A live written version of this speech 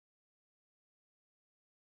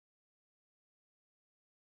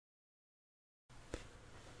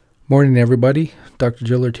Morning, everybody. Dr.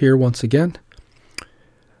 Gillard here once again.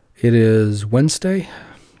 It is Wednesday,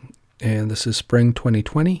 and this is spring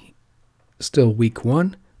 2020, still week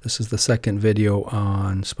 1. This is the second video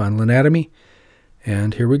on spinal anatomy,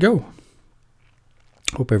 and here we go.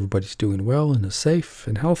 Hope everybody's doing well and is safe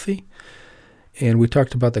and healthy. And we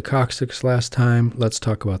talked about the coccyx last time. Let's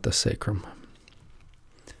talk about the sacrum.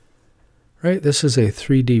 Right, this is a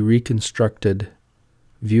 3D reconstructed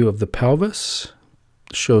view of the pelvis.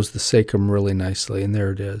 Shows the sacrum really nicely, and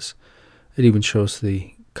there it is. It even shows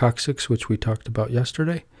the coccyx, which we talked about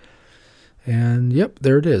yesterday. And yep,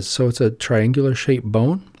 there it is. So it's a triangular shaped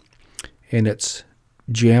bone, and it's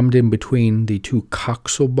jammed in between the two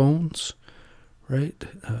coxal bones, right?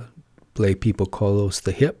 Lay people call those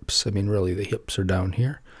the hips. I mean, really, the hips are down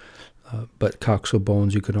here. But coxal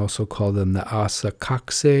bones, you can also call them the ossa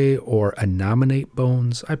coxae or anominate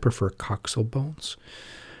bones. I prefer coxal bones.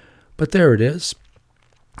 But there it is.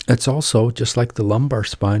 It's also, just like the lumbar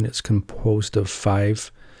spine, it's composed of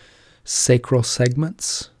 5 sacral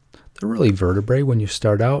segments. They're really vertebrae when you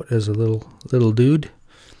start out as a little dude.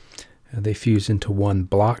 And they fuse into one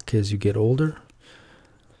block as you get older.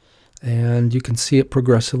 And you can see it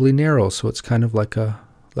progressively narrow, so it's kind of like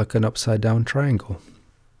an upside-down triangle.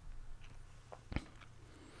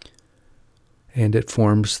 And it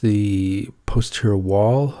forms the posterior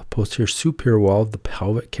superior wall of the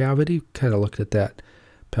pelvic cavity. Kind of looked at that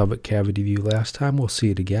pelvic cavity view last time. We'll see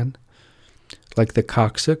it again. Like the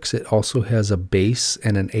coccyx, it also has a base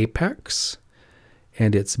and an apex,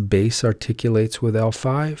 and its base articulates with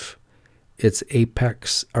L5. Its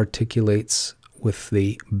apex articulates with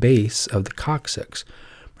the base of the coccyx.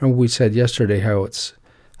 Remember we said yesterday how it's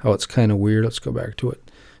kind of weird. Let's go back to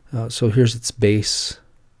it. So here's its base.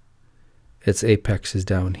 Its apex is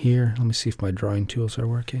down here. Let me see if my drawing tools are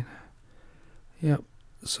working. Yep.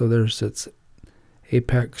 So there's its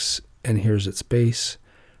apex, and here's its base.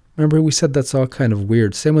 Remember, we said that's all kind of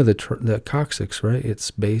weird. Same with the coccyx, right?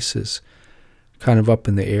 Its base is kind of up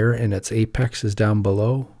in the air, and its apex is down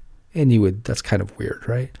below. And that's kind of weird,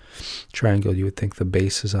 right? Triangle, you would think the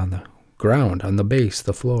base is on the ground, on the base,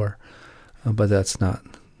 the floor. But that's not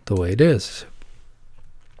the way it is.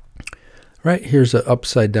 Right, here's an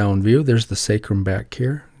upside down view. There's the sacrum back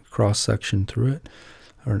here, cross section through it,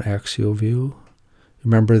 or an axial view.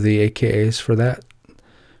 Remember the AKAs for that?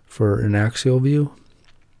 For an axial view?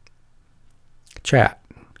 Chat.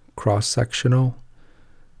 Cross-sectional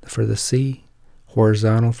for the C,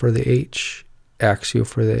 horizontal for the H, axial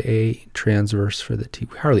for the A, transverse for the T.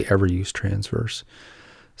 We hardly ever use transverse.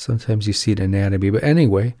 Sometimes you see it in anatomy. But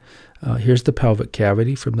anyway, here's the pelvic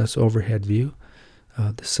cavity from this overhead view.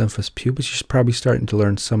 The symphysis pubis. You're probably starting to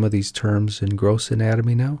learn some of these terms in gross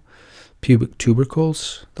anatomy now. Pubic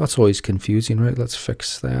tubercles. That's always confusing, right? Let's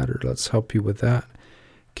fix that, or let's help you with that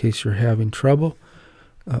in case you're having trouble.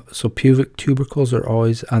 So pubic tubercles are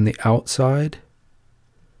always on the outside.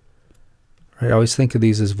 Right? I always think of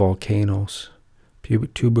these as volcanoes.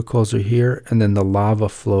 Pubic tubercles are here, and then the lava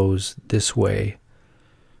flows this way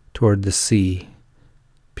toward the sea.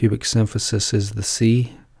 Pubic symphysis is the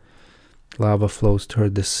sea. Lava flows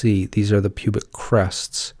toward the sea. These are the pubic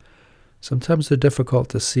crests. Sometimes they're difficult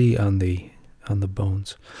to see on the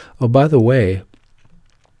bones. Oh, by the way,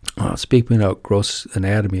 speaking of gross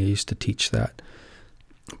anatomy, I used to teach that.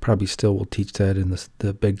 Probably still will teach that in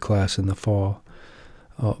the big class in the fall.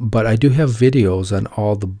 But I do have videos on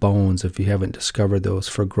all the bones, if you haven't discovered those,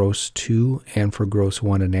 for gross 2 and for gross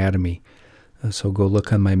 1 anatomy. So go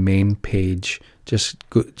look on my main page. Just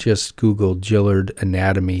Google Gillard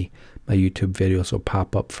Anatomy. My YouTube videos will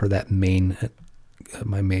pop up for that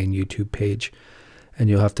my main YouTube page, and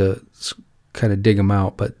you'll have to kind of dig them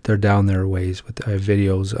out, but they're down there a ways. But I have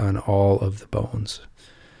videos on all of the bones,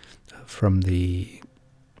 from the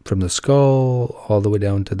skull all the way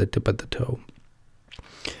down to the tip of the toe.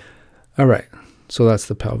 All right, so that's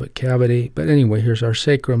the pelvic cavity. But anyway, here's our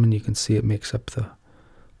sacrum, and you can see it makes up the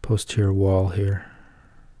posterior wall here.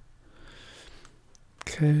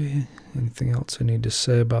 Okay, anything else I need to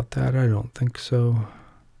say about that? I don't think so.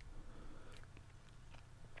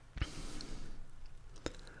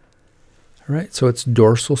 All right, so it's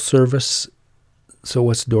dorsal surface. So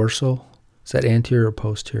what's dorsal? Is that anterior or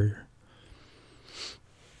posterior?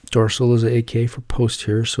 Dorsal is AK for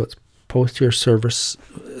posterior, so it's posterior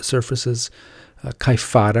surfaces,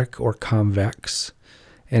 kyphotic or convex,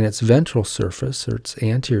 and its ventral surface, or its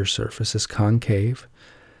anterior surface, is concave.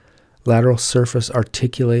 Lateral surface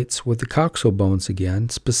articulates with the coxal bones again.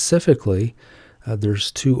 Specifically,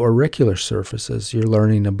 there's 2 auricular surfaces. You're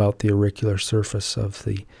learning about the auricular surface of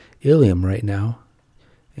the ilium right now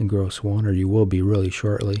in gross 1, or you will be really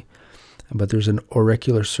shortly. but there's an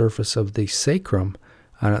auricular surface of the sacrum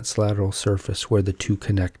on its lateral surface where the two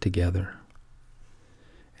connect together.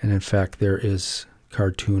 And in fact, there is a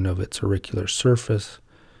cartoon of its auricular surface.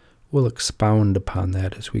 We'll expound upon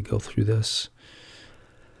that as we go through this.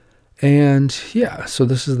 And yeah, so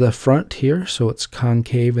this is the front here. So it's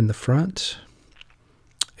concave in the front,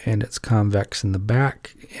 and it's convex in the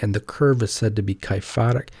back, and the curve is said to be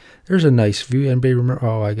kyphotic. There's a nice view. Anybody remember?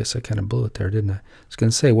 Oh, I guess I kind of blew it there, didn't I? I was going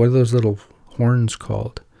to say, what are those little horns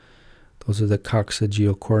called? Those are the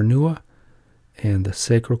coccygeocornua and the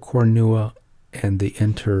sacrocornua and the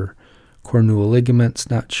intercornual ligaments,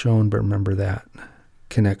 not shown, but remember that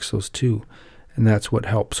connects those two. And that's what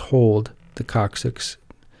helps hold the coccyx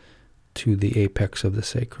to the apex of the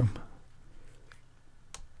sacrum.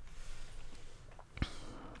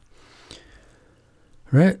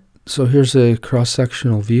 Right, so here's a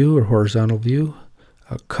cross-sectional view or horizontal view,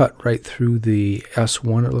 cut right through the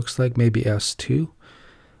S1, it looks like, maybe S2,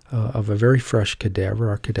 of a very fresh cadaver.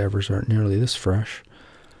 Our cadavers aren't nearly this fresh,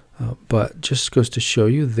 but just goes to show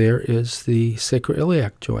you there is the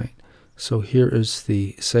sacroiliac joint. So here is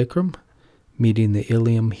the sacrum meeting the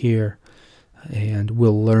ilium here, and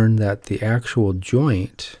we'll learn that the actual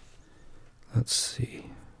joint, let's see,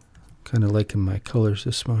 kind of liking my colors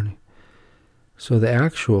this morning. So the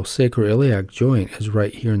actual sacroiliac joint is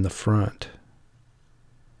right here in the front.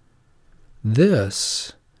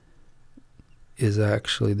 This is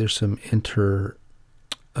actually, there's some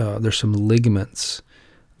ligaments,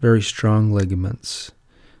 very strong ligaments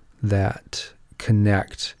that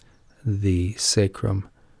connect the sacrum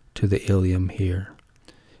to the ilium here.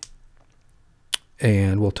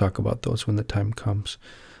 And we'll talk about those when the time comes.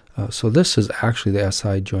 So this is actually the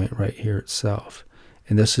SI joint right here itself.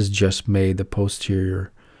 And this is just made the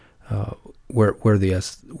posterior, where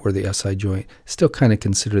the SI joint, still kind of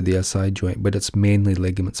considered the SI joint, but it's mainly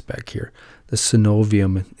ligaments back here. The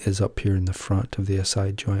synovium is up here in the front of the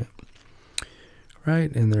SI joint.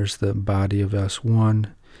 Right, and there's the body of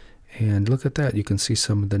S1. And look at that, you can see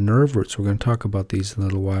some of the nerve roots. We're going to talk about these in a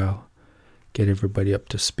little while. Get everybody up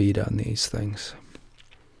to speed on these things.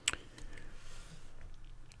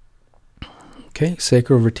 Okay,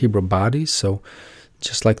 sacrovertebral bodies. So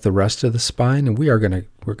just like the rest of the spine, and we're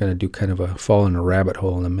gonna do kind of a fall in a rabbit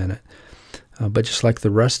hole in a minute. But just like the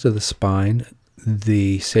rest of the spine,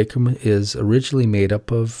 the sacrum is originally made up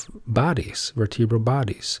of bodies, vertebral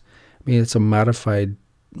bodies. I mean, it's a modified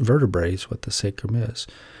vertebrae is what the sacrum is.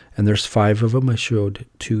 And there's 5 of them. I showed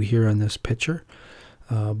 2 here on this picture.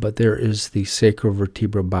 But there is the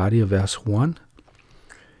sacrovertebral body of S1.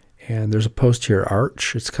 And there's a posterior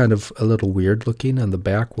arch. It's kind of a little weird looking on the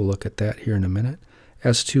back. We'll look at that here in a minute.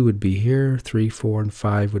 S2 would be here. 3, 4, and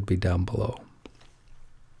 5 would be down below.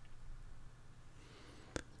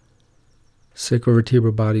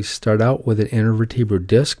 Sacrovertebral bodies start out with an intervertebral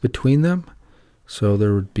disc between them. So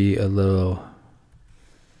there would be a little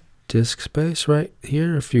disc space right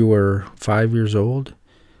here. If you were 5 years old,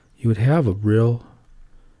 you would have a real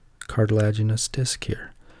cartilaginous disc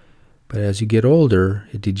here. But as you get older,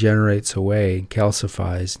 it degenerates away and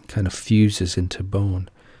calcifies and kind of fuses into bone.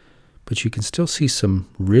 But you can still see some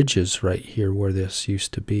ridges right here where this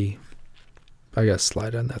used to be. I got a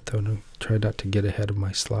slide on that though. Try not to get ahead of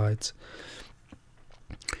my slides.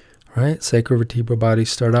 Right, sacrovertebral bodies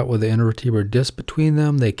start out with an intervertebral disc between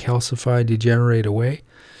them. They calcify, degenerate away,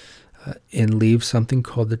 and leave something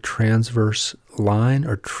called the transverse line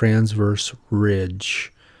or transverse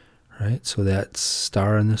ridge. Right, so that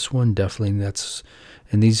star on this one, definitely that's,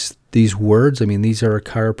 and these words, I mean, these are a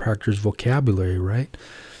chiropractor's vocabulary, right?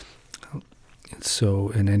 So,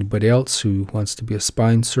 and anybody else who wants to be a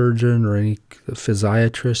spine surgeon or any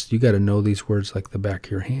physiatrist, you got to know these words like the back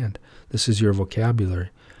of your hand. This is your vocabulary.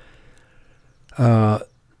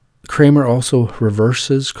 Kramer also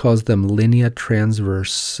reverses, calls them linea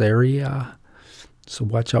transversaria. So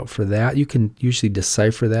watch out for that. You can usually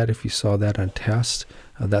decipher that if you saw that on test.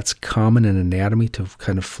 That's common in anatomy to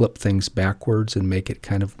kind of flip things backwards and make it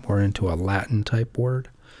kind of more into a Latin type word.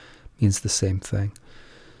 Means the same thing.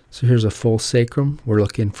 So here's a full sacrum. We're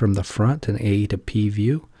looking from the front, an A to P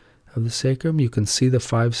view of the sacrum. You can see the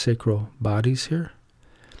 5 sacral bodies here.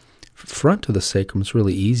 Front of the sacrum is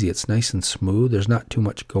really easy. It's nice and smooth. There's not too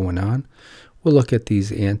much going on. We'll look at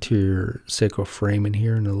these anterior sacral foramen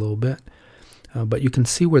here in a little bit. But you can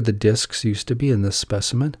see where the discs used to be in this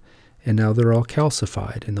specimen, and now they're all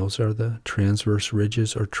calcified, and those are the transverse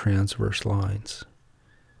ridges or transverse lines.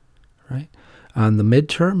 Right? On the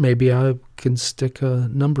midterm, maybe I can stick a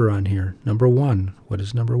number on here. Number 1. What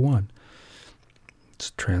is number 1?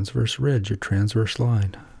 It's transverse ridge or transverse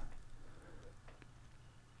line.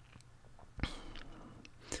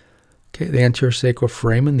 Okay, the anterior sacral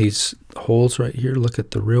foramen, these holes right here, look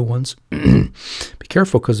at the real ones. Be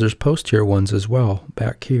careful because there's posterior ones as well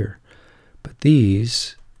back here. But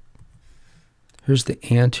these, here's the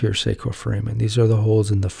anterior sacral foramen. These are the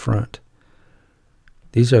holes in the front.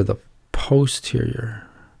 These are the posterior.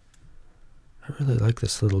 I really like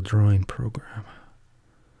this little drawing program.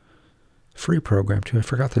 Free program too. I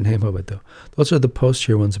forgot the name of it though. Those are the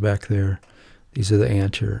posterior ones back there. These are the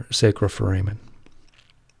anterior sacral foramen.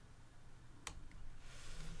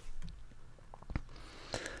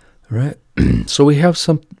 All right. So we have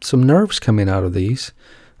some nerves coming out of these.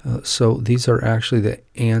 So these are actually the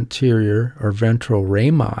anterior or ventral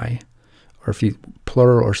rami, or if you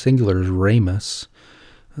plural or singular is ramus.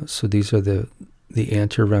 So these are the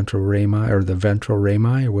anterior ventral rami, or the ventral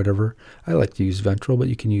rami, or whatever. I like to use ventral, but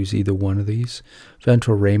you can use either one of these.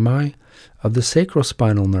 Ventral rami of the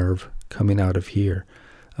sacrospinal nerve coming out of here.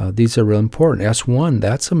 These are real important. S1,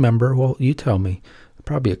 that's a member. Well, you tell me.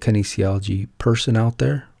 Probably a kinesiology person out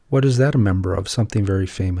there. What is that a member of? Something very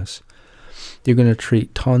famous. You're going to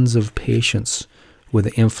treat tons of patients with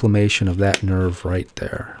the inflammation of that nerve right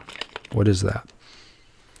there. What is that?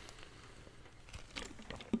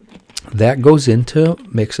 That goes into,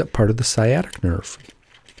 makes up part of the sciatic nerve.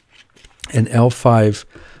 And L5,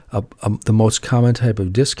 the most common type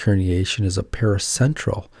of disc herniation is a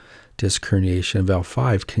paracentral disc herniation of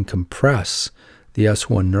L5, can compress the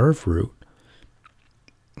S1 nerve root.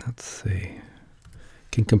 Let's see.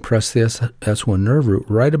 Can compress the S1 nerve root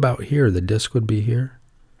right about here. The disc would be here,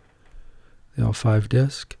 the L5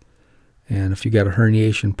 disc. And if you got a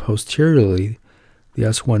herniation posteriorly, the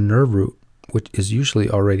S1 nerve root, which is usually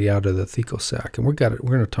already out of the thecal sac, and we're going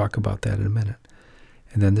to talk about that in a minute.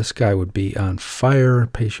 And then this guy would be on fire. The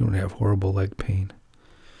patient would have horrible leg pain.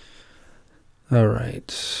 All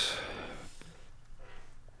right.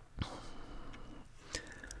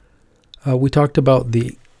 We talked about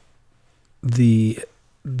the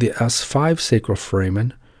S5 sacral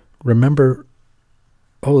foramen. Remember,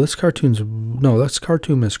 this cartoon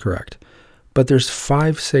is correct. But there's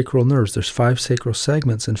 5 sacral nerves. There's 5 sacral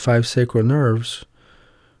segments and 5 sacral nerves.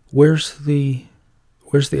 Where's the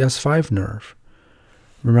S5 nerve?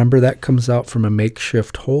 Remember, that comes out from a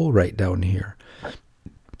makeshift hole right down here.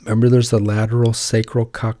 Remember, there's the lateral sacral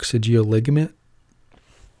coccygeal ligament?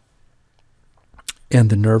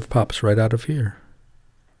 And the nerve pops right out of here.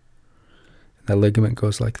 That ligament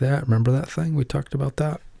goes like that. Remember that thing? We talked about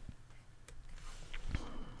that.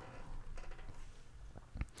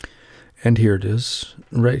 And here it is,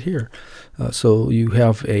 right here. So you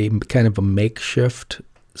have a kind of a makeshift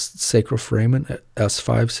sacral foramen,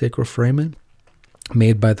 S5 sacral foramen,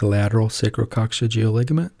 made by the lateral sacrococcygeal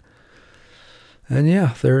ligament. And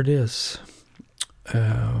yeah, there it is.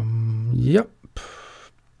 Yep.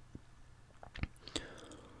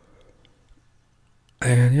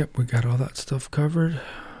 And yep, we got all that stuff covered.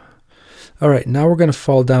 All right, now we're going to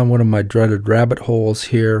fall down one of my dreaded rabbit holes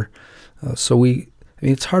here.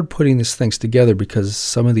 It's hard putting these things together because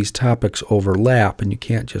some of these topics overlap and you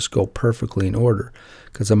can't just go perfectly in order,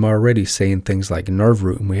 because I'm already saying things like nerve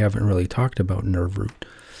root and we haven't really talked about nerve root.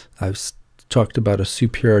 I've talked about a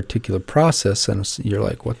superior articular process and you're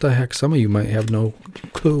like, what the heck? Some of you might have no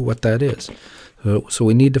clue what that is. So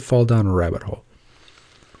we need to fall down a rabbit hole.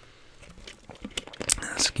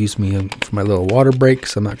 Excuse me for my little water break,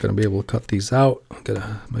 because I'm not going to be able to cut these out.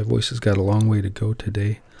 My voice has got a long way to go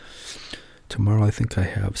today. Tomorrow I think I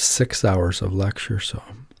have 6 hours of lecture, so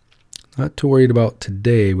I'm not too worried about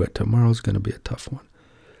today, but tomorrow's going to be a tough one.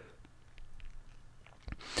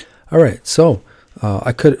 All right, so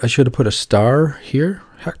I should have put a star here.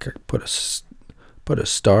 Heck, I could put a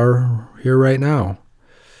star here right now.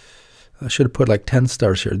 I should have put like 10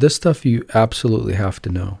 stars here. This stuff you absolutely have to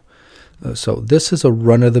know. So this is a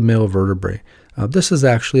run-of-the-mill vertebrae. This is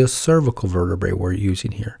actually a cervical vertebrae we're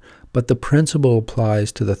using here. But the principle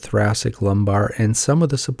applies to the thoracic lumbar, and some of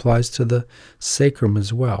this applies to the sacrum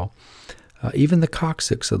as well. Even the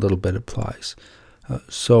coccyx a little bit applies.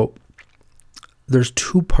 So there's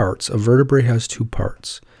 2 parts. A vertebrae has 2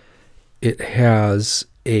 parts. It has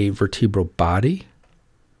a vertebral body,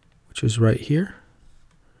 which is right here.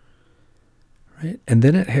 Right? And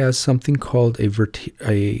then it has something called a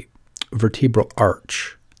vertebral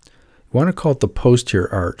arch. You want to call it the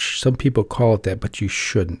posterior arch. Some people call it that, but you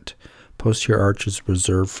shouldn't. Posterior arch is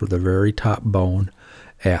reserved for the very top bone,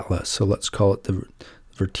 atlas. So let's call it the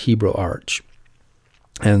vertebral arch.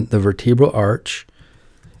 And the vertebral arch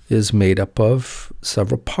is made up of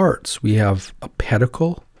several parts. We have a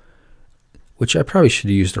pedicle, which I probably should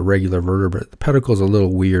have used a regular vertebra. The pedicle is a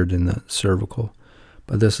little weird in the cervical,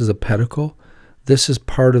 but this is a pedicle. This is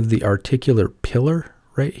part of the articular pillar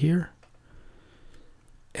right here.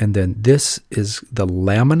 And then this is the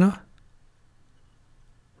lamina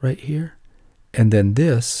right here. And then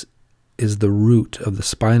this is the root of the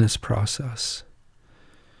spinous process.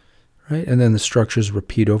 Right? And then the structures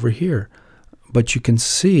repeat over here. But you can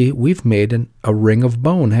see we've made a ring of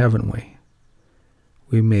bone, haven't we?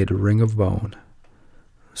 We made a ring of bone.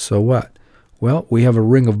 So what? Well, we have a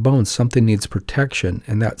ring of bone. Something needs protection,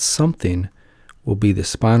 and that something will be the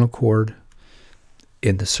spinal cord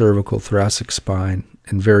in the cervical thoracic spine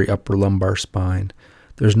and very upper lumbar spine.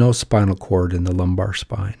 There's no spinal cord in the lumbar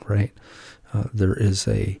spine, right? There is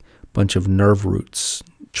a bunch of nerve roots,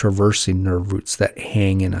 traversing nerve roots that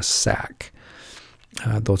hang in a sac.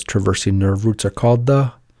 Those traversing nerve roots are called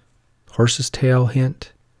the horse's tail,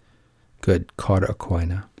 hint. Good, cauda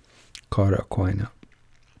equina. Cauda equina.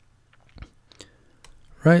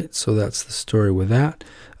 Right, so that's the story with that.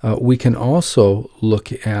 We can also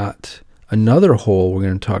look at another hole we're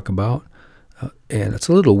going to talk about, and it's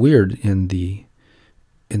a little weird in the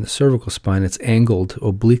cervical spine. It's angled,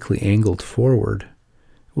 obliquely angled forward.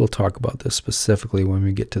 We'll talk about this specifically when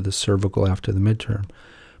we get to the cervical after the midterm.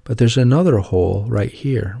 But there's another hole right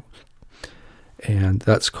here, and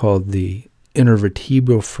that's called the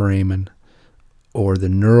intervertebral foramen or the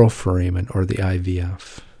neural foramen or the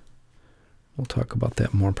IVF. We'll talk about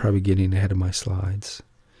that more, probably getting ahead of my slides.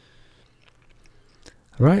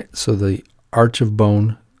 All right, so the arch of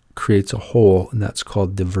bone creates a hole, and that's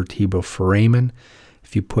called the vertebral foramen.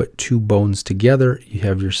 If you put two bones together, you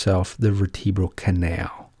have yourself the vertebral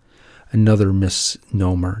canal. Another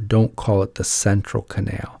misnomer, don't call it the central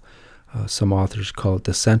canal. Some authors call it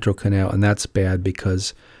the central canal, and that's bad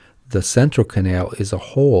because the central canal is a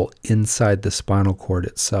hole inside the spinal cord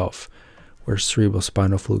itself where cerebral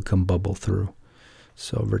spinal fluid can bubble through.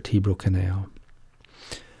 So vertebral canal.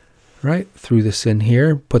 Right, threw this in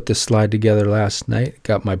here, put this slide together last night,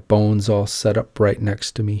 got my bones all set up right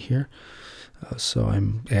next to me here. So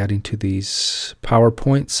I'm adding to these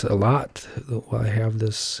PowerPoints a lot while I have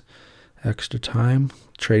this extra time.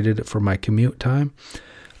 Traded it for my commute time.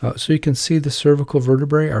 So you can see the cervical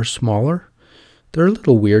vertebrae are smaller. They're a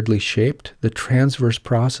little weirdly shaped. The transverse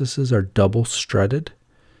processes are double strutted.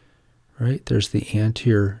 Right, there's the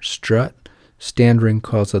anterior strut. Standring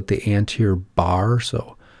calls it the anterior bar,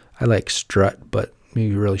 so I like strut, but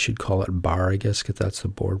you really should call it bar, I guess, because that's the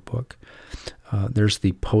board book. There's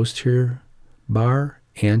the posterior bar,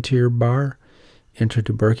 anterior bar,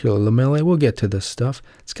 intertubercular lamellae. We'll get to this stuff.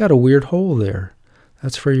 It's got a weird hole there.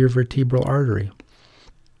 That's for your vertebral artery.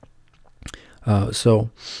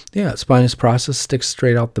 So, yeah, spinous process sticks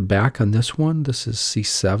straight out the back on this one. This is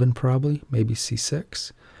C7 probably, maybe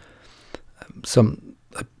C6. Some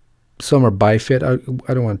are bifid.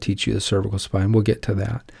 I don't want to teach you the cervical spine. We'll get to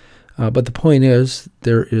that. But the point is,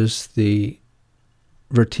 there is the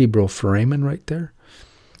vertebral foramen right there.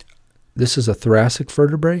 This is a thoracic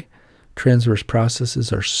vertebrae. Transverse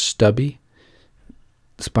processes are stubby.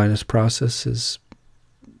 Spinous process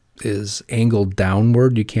is angled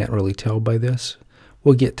downward. You can't really tell by this.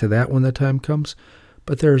 We'll get to that when the time comes.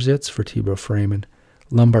 But there's its vertebral foramen.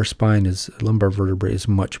 Lumbar vertebrae is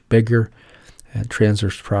much bigger. And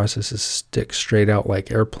transverse processes stick straight out like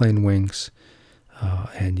airplane wings.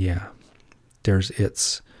 And yeah, there's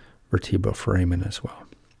its vertebral foramen as well.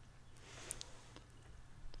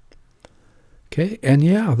 Okay, and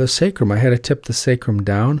yeah, the sacrum. I had to tip the sacrum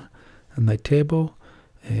down on my table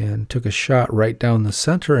and took a shot right down the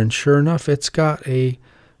center, and sure enough, it's got a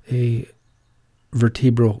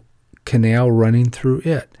vertebral canal running through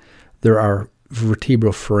it. There are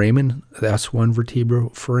vertebral foramen, S1 vertebral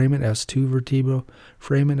foramen, S2 vertebral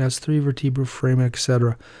foramen, S3 vertebral foramen,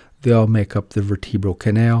 etc. They all make up the vertebral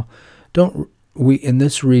canal. In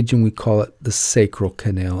this region we call it the sacral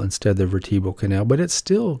canal instead of the vertebral canal, but it's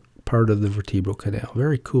still part of the vertebral canal.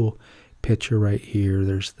 Very cool picture right here.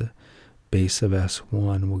 There's the base of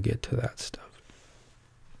S1. We'll get to that stuff.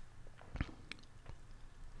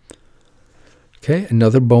 Okay,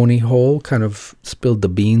 another bony hole, kind of spilled the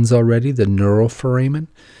beans already, the neural foramen.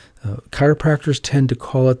 Chiropractors tend to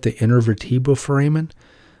call it the intervertebral foramen.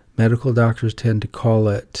 Medical doctors tend to call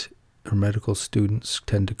it, or medical students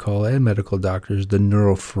tend to call it, and medical doctors, the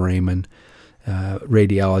neural foramen.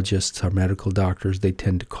 Radiologists or medical doctors, they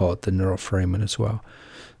tend to call it the neural foramen as well.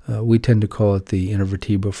 We tend to call it the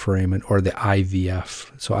intervertebral foramen or the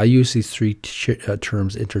IVF. So I use these three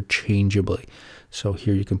terms interchangeably. So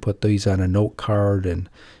here you can put these on a note card, and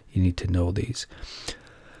you need to know these.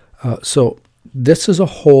 So this is a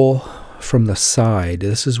hole from the side.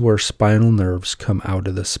 This is where spinal nerves come out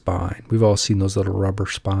of the spine. We've all seen those little rubber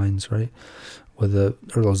spines, right? Or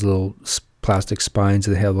those little plastic spines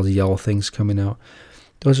that have those yellow things coming out.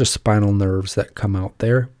 Those are spinal nerves that come out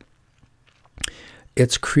there.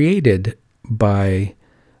 It's created by,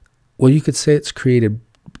 well, you could say it's created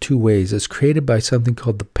two ways. It's created by something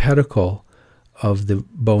called the pedicle of the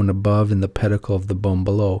bone above and the pedicle of the bone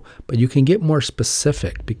below. But you can get more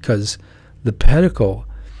specific because the pedicle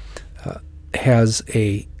has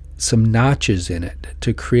some notches in it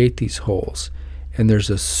to create these holes. And there's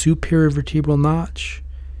a superior vertebral notch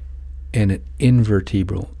and an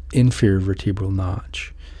inferior vertebral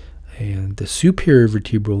notch. And the superior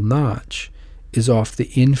vertebral notch is off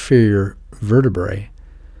the inferior vertebrae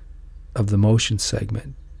of the motion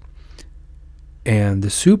segment. And the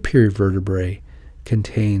superior vertebrae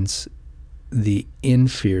contains the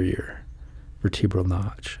inferior vertebral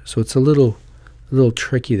notch. So it's a little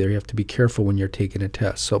tricky there. You have to be careful when you're taking a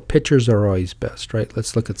test. So pictures are always best, right?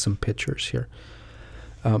 Let's look at some pictures here.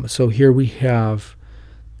 So here we have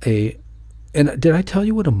and did I tell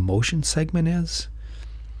you what a motion segment is?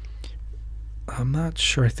 I'm not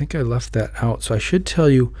sure. I think I left that out. So I should tell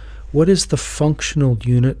you, what is the functional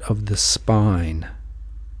unit of the spine?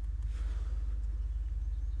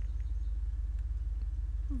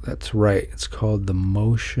 That's right. It's called the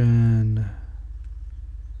motion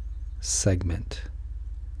segment.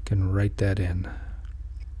 You can write that in.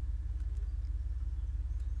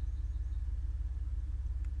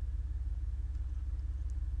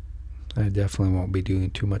 I definitely won't be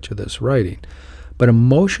doing too much of this writing. But a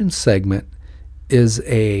motion segment is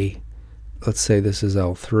let's say this is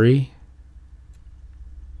L3. You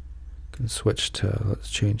can switch to, let's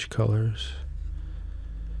change colors.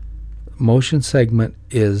 Motion segment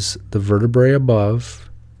is the vertebrae above,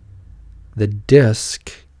 the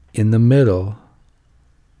disc in the middle,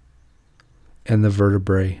 and the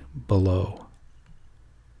vertebrae below.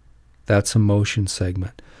 That's a motion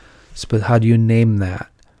segment. But how do you name that?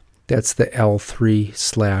 That's the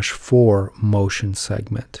L3/4 motion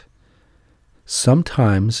segment.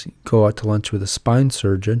 Sometimes you go out to lunch with a spine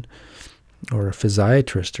surgeon or a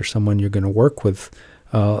physiatrist or someone you're going to work with.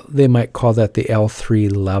 They might call that the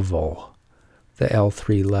L3 level. The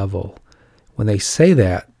L3 level. When they say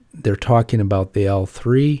that, they're talking about the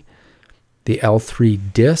L3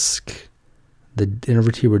 disc, the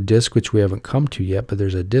intervertebral disc, which we haven't come to yet, but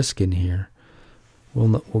there's a disc in here.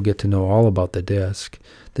 We'll get to know all about the disc.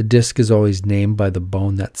 The disc is always named by the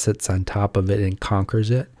bone that sits on top of it and conquers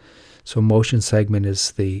it. So motion segment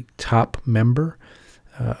is the top member,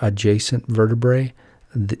 adjacent vertebrae,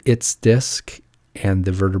 its disc, and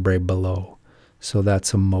the vertebrae below. So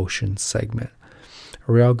that's a motion segment.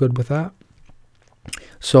 Are we all good with that?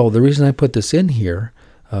 So the reason I put this in here,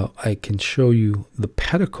 I can show you the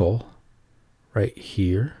pedicle right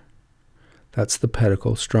here. That's the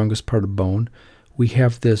pedicle, strongest part of bone. We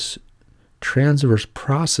have this transverse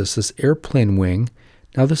process, this airplane wing.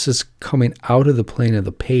 Now this is coming out of the plane of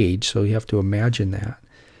the page, so you have to imagine that.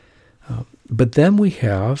 But then we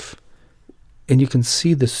have, and you can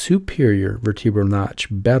see the superior vertebral notch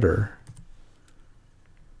better.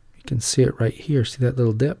 You can see it right here. See that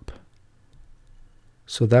little dip?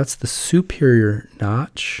 So that's the superior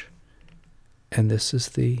notch, and this is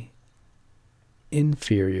the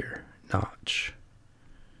inferior notch.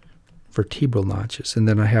 Vertebral notches, and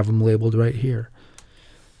then I have them labeled right here.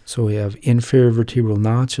 So we have inferior vertebral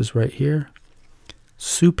notches right here.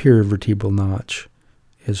 Superior vertebral notch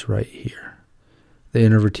is right here. The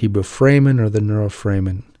intervertebral foramen or the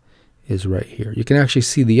neuroforamen is right here. You can actually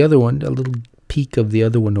see the other one, a little peek of the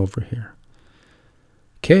other one over here.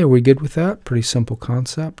 Okay, are we good with that? Pretty simple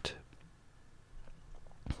concept.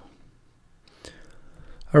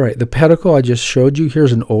 All right, the pedicle I just showed you.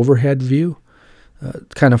 Here's an overhead view.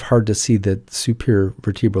 It's kind of hard to see the superior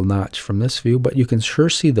vertebral notch from this view, but you can sure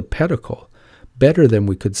see the pedicle better than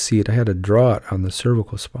we could see it. I had to draw it on the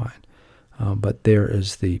cervical spine, but there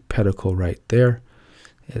is the pedicle right there.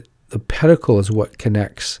 The pedicle is what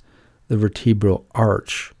connects the vertebral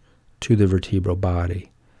arch to the vertebral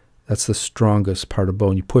body. That's the strongest part of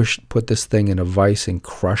bone. You put this thing in a vise and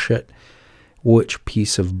crush it. Which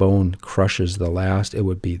piece of bone crushes the last? It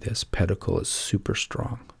would be this. Pedicle is super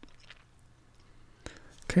strong.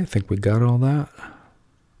 Okay, I think we got all that.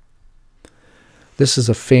 This is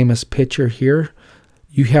a famous picture here.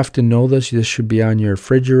 You have to know this. This should be on your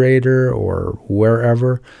refrigerator or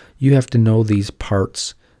wherever. You have to know these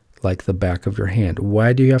parts like the back of your hand.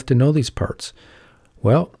 Why do you have to know these parts?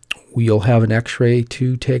 Well, you'll have an x-ray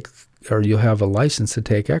to take, or you'll have a license to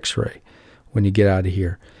take x-ray when you get out of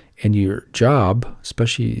here. And your job,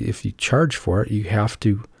 especially if you charge for it, you have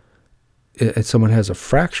to, if someone has a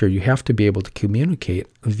fracture, you have to be able to communicate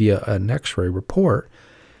via an x-ray report.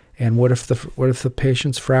 And what if the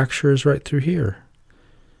patient's fracture is right through here?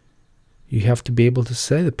 you have to be able to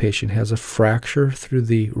say the patient has a fracture through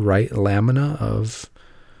the right lamina of,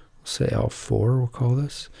 say, L4, we'll call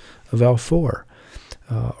this, of L4.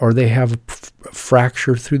 Or they have a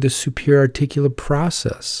fracture through the superior articular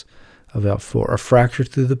process of L4, or fracture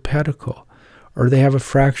through the pedicle, or they have a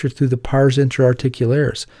fracture through the pars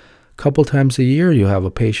interarticularis. A couple times a year you'll have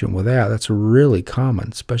a patient with that. That's really common,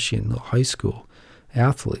 especially in the high school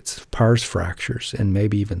athletes, pars fractures and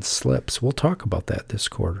maybe even slips. We'll talk about that this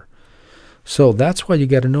quarter. So that's why you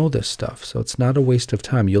got to know this stuff. So it's not a waste of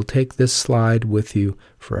time. You'll take this slide with you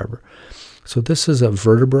forever. So this is a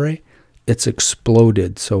vertebrae. It's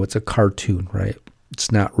exploded, so it's a cartoon, right?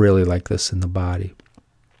 It's not really like this in the body.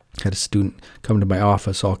 I had a student come to my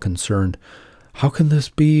office all concerned. How can this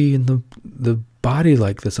be in the body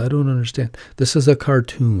like this? I don't understand. This is a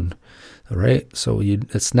cartoon, all right? So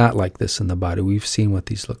it's not like this in the body. We've seen what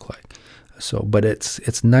these look like. So, but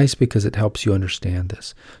it's nice because it helps you understand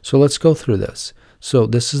this. So let's go through this. So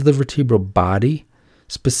this is the vertebral body.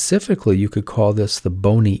 Specifically, you could call this the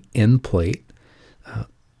bony end plate.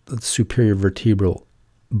 The superior vertebral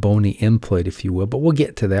bony end plate, if you will, but we'll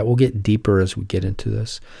get to that. We'll get deeper as we get into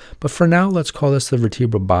this. But for now, let's call this the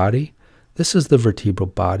vertebral body. This is the vertebral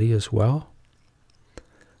body as well.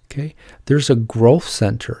 Okay, there's a growth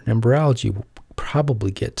center. In embryology, we'll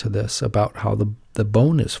probably get to this about how the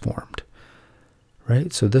bone is formed,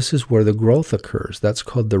 right? So this is where the growth occurs. That's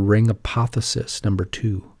called the ring apophysis, number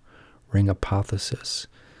 2, ring apophysis.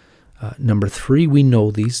 Number 3, we know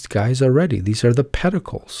these guys already. These are the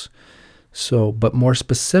pedicles. So, but more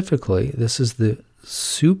specifically, this is the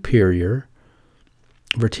superior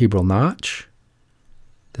vertebral notch.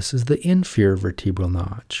 This is the inferior vertebral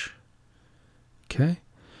notch. Okay,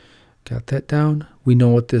 got that down. We know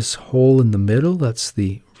what this hole in the middle, that's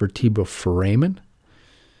the vertebral foramen.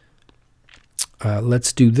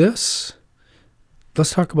 Let's do this.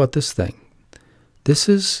 Let's talk about this thing. This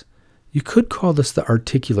is, you could call this the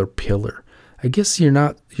articular pillar. I guess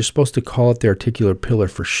you're supposed to call it the articular pillar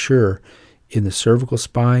for sure in the cervical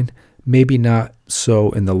spine, maybe not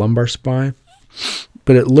so in the lumbar spine,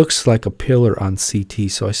 but it looks like a pillar on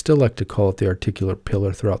CT, so I still like to call it the articular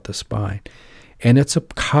pillar throughout the spine. And it's a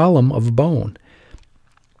column of bone.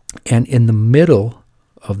 And in the middle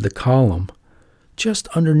of the column, just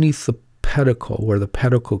underneath the pedicle, where the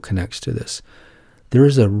pedicle connects to this, there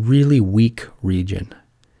is a really weak region.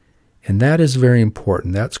 And that is very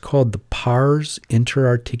important. That's called the pars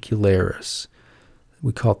interarticularis.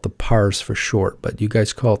 We call it the pars for short, but you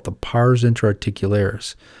guys call it the pars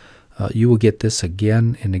interarticularis. You will get this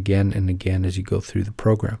again and again and again as you go through the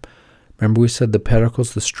program. Remember we said the pedicle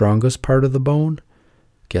is the strongest part of the bone?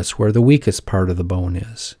 Guess where the weakest part of the bone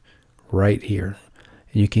is? Right here.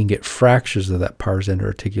 And you can get fractures of that pars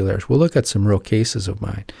interarticularis. We'll look at some real cases of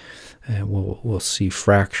mine. And we'll see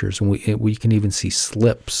fractures, and we can even see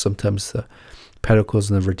slips. Sometimes the pedicles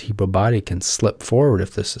in the vertebral body can slip forward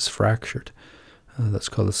if this is fractured. That's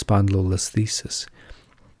called the spondylolisthesis.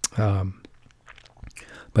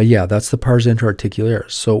 But yeah, that's the pars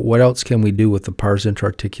interarticularis. So what else can we do with the pars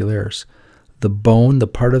interarticularis? The bone, the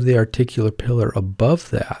part of the articular pillar above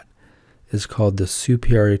that, is called the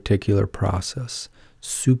superior articular process.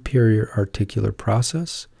 Superior articular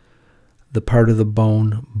process. The part of the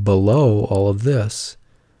bone below all of this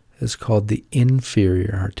is called the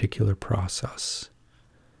inferior articular process.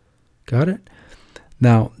 Got it?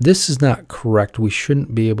 Now, this is not correct. We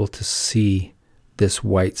shouldn't be able to see this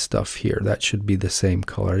white stuff here. That should be the same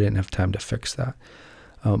color. I didn't have time to fix that.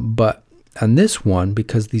 But on this one,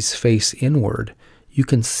 because these face inward, you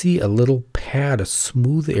can see a little pad, a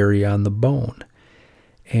smooth area on the bone.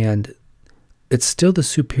 And it's still the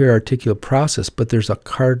superior articular process, but there's a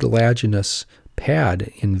cartilaginous pad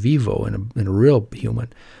in vivo, in a real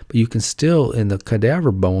human. But you can still, in the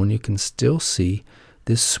cadaver bone, you can still see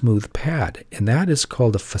this smooth pad, and that is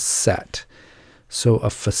called a facet. So a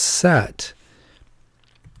facet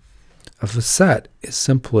is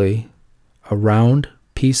simply a round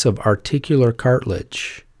piece of articular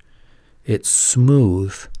cartilage. It's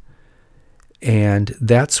smooth, and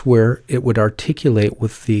that's where it would articulate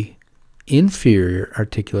with the inferior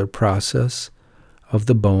articular process of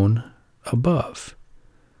the bone above.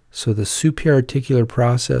 So the superior articular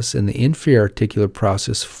process and the inferior articular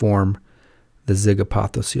process form the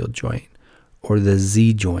zygapophyseal joint, or the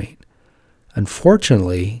Z joint.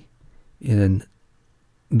 Unfortunately, in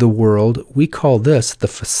the world, we call this the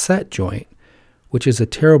facet joint, which is a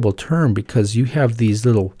terrible term because you have these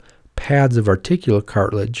little pads of articular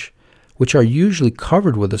cartilage which are usually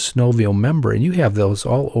covered with a synovial membrane. You have those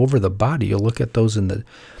all over the body. You'll look at those in the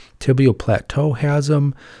tibial plateau has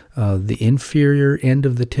them. The inferior end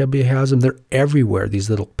of the tibia has them. They're everywhere, these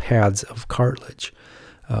little pads of cartilage.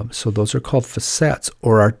 So those are called facets,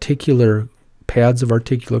 or articular pads of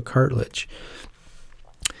articular cartilage.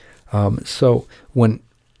 So when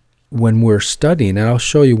we're studying, and I'll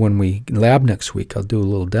show you when we lab next week, I'll do a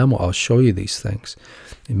little demo, I'll show you these things.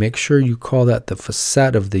 And make sure you call that the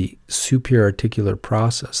facet of the superior articular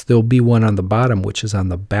process. There'll be one on the bottom, which is on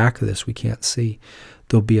the back of this, we can't see.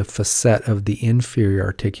 There'll be a facet of the inferior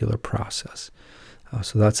articular process.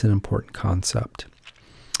 So that's an important concept.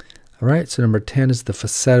 All right, so number 10 is the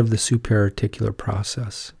facet of the superior articular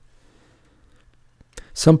process.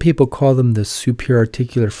 Some people call them the superior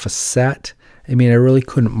articular facet. I mean, I really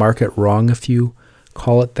couldn't mark it wrong if you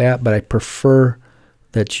call it that, but I prefer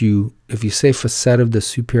that if you say facet of the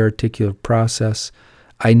superior articular process,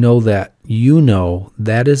 I know that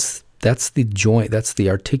that's the joint, that's the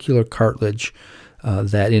articular cartilage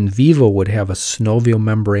that in vivo would have a synovial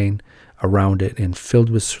membrane around it and filled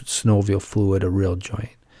with synovial fluid, a real joint.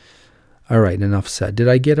 All right, enough said. Did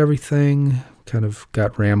I get everything? Kind of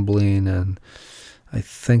got rambling, and I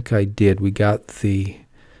think I did. We got the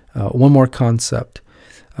one more concept.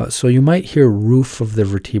 So you might hear roof of the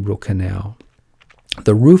vertebral canal.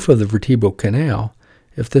 The roof of the vertebral canal,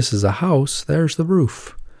 if this is a house, there's the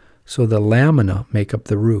roof. So the lamina make up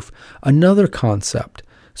the roof. Another concept,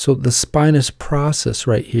 so the spinous process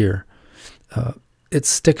right here, it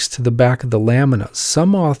sticks to the back of the lamina.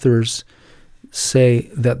 Some authors say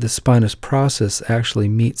that the spinous process actually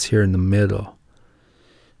meets here in the middle.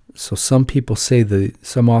 So some people say,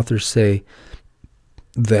 some authors say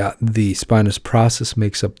that the spinous process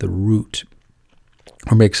makes up the root,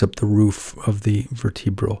 or makes up the roof of the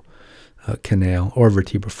vertebral canal, or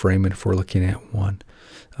vertebral foramen if we're looking at one.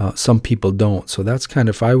 Some people don't. So that's kind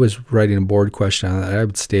of, if I was writing a board question on that, I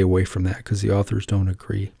would stay away from that because the authors don't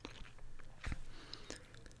agree.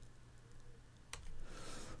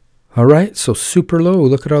 All right, so super low.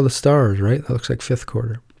 Look at all the stars, right? That looks like fifth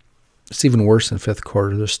quarter. It's even worse than fifth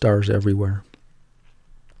quarter. There's stars everywhere.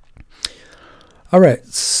 All right,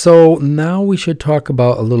 so now we should talk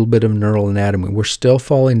about a little bit of neural anatomy. We're still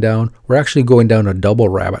falling down. We're actually going down a double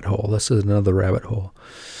rabbit hole. This is another rabbit hole.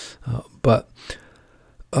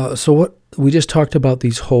 So what we just talked about,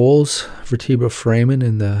 these holes, vertebral foramen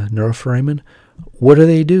and the neuroforamen. What do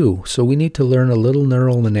they do? So we need to learn a little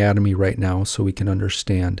neural anatomy right now so we can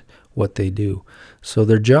understand what they do. So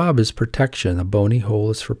their job is protection. A bony hole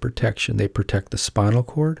is for protection. They protect the spinal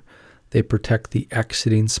cord. They protect the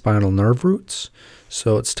exiting spinal nerve roots.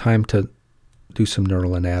 So it's time to do some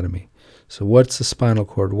neural anatomy. So what's the spinal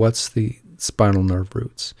cord? What's the spinal nerve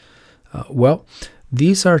roots? Well,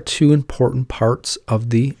 these are two important parts of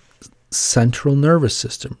the central nervous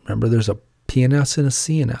system. Remember, there's a PNS and a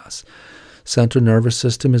CNS. Central nervous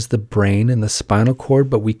system is the brain and the spinal cord,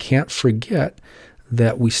 but we can't forget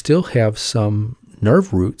that we still have some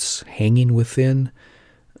nerve roots hanging within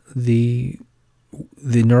the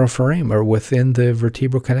neuroforamen, or within the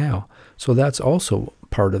vertebral canal. So that's also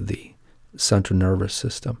part of the central nervous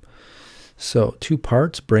system. So two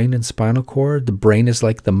parts, brain and spinal cord. The brain is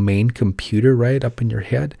like the main computer right up in your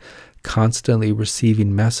head, constantly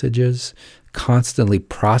receiving messages, constantly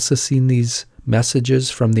processing these messages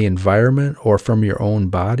from the environment or from your own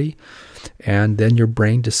body. And then your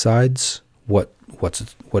brain decides what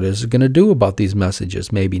is it going to do about these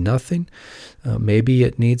messages. Maybe nothing. Maybe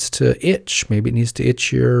it needs to itch. Maybe it needs to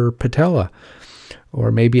itch your patella.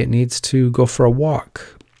 Or maybe it needs to go for a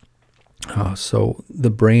walk. So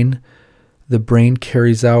the brain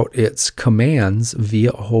carries out its commands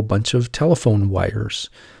via a whole bunch of telephone wires.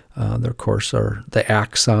 Of course, the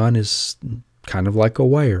axon is kind of like a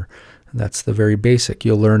wire. And that's the very basic.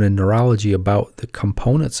 You'll learn in neurology about the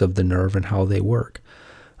components of the nerve and how they work.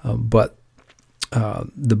 But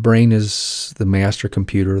the brain is the master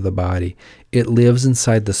computer of the body. It lives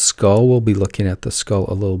inside the skull. We'll be looking at the skull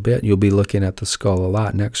a little bit. You'll be looking at the skull a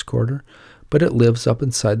lot next quarter. But it lives up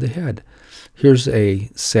inside the head. Here's a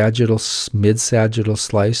mid-sagittal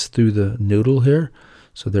slice through the noodle here.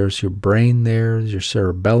 So there's your brain there, there's your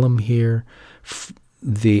cerebellum here.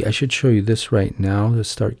 I should show you this right now to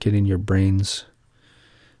start getting your brains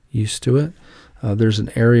used to it. There's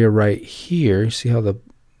an area right here. You see how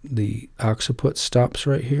the occiput stops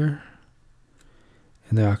right here?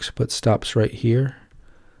 And the occiput stops right here.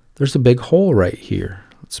 There's a big hole right here.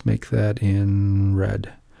 Let's make that in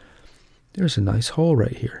red. There's a nice hole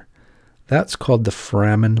right here. That's called the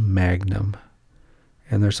foramen magnum.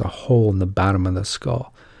 And there's a hole in the bottom of the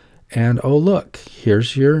skull. And oh look,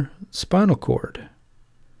 here's your spinal cord,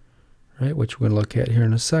 right, which we're going to look at here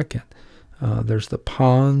in a second. There's the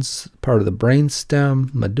pons, part of the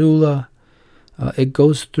brainstem, medulla. it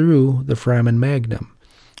goes through the foramen magnum.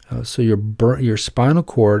 So your spinal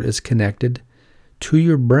cord is connected to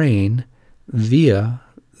your brain via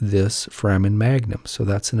this foramen magnum. So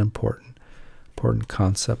that's an important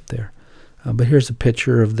concept there. But here's a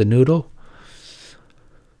picture of the noodle.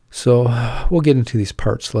 So we'll get into these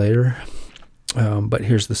parts later. But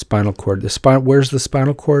here's the spinal cord. Where's the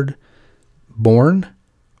spinal cord born?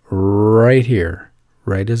 Right here,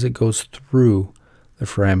 right as it goes through the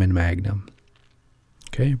foramen magnum.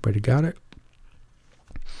 Okay, everybody got it?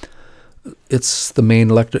 It's the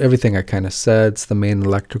main everything I kind of said. It's the main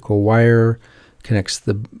electrical wire, connects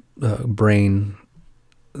the brain,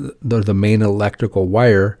 the main electrical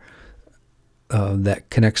wire that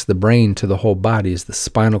connects the brain to the whole body is the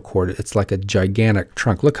spinal cord. It's like a gigantic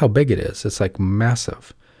trunk. Look how big it is. It's like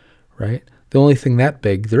massive, right? The only thing that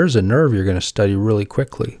big, there's a nerve you're going to study really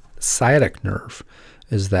quickly. The sciatic nerve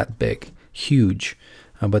is that big, huge,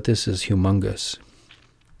 but this is humongous.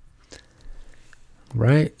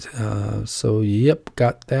 Right, so yep,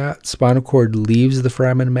 got that. Spinal cord leaves the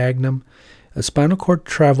foramen magnum. The spinal cord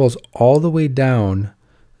travels all the way down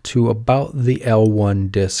to about the L1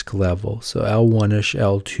 disc level. So L1-ish,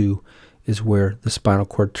 L2 is where the spinal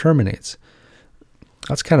cord terminates.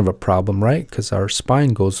 That's kind of a problem, right? Because our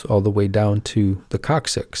spine goes all the way down to the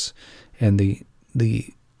coccyx, and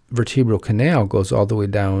the vertebral canal goes all the way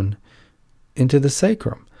down into the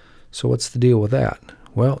sacrum. So what's the deal with that?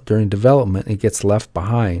 Well, during development, it gets left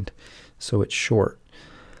behind, so it's short.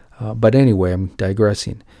 But anyway, I'm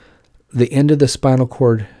digressing. The end of the spinal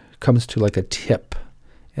cord comes to like a tip,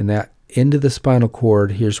 and that end of the spinal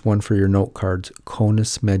cord, here's one for your note cards,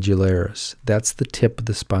 conus medullaris. That's the tip of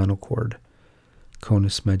the spinal cord,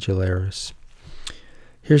 conus medullaris.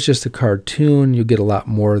 Here's just a cartoon. You'll get a lot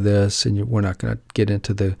more of this, and we're not going to get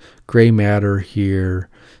into the gray matter here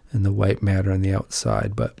and the white matter on the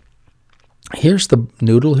outside, but here's the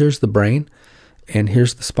noodle, here's the brain, and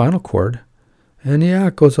here's the spinal cord. And yeah,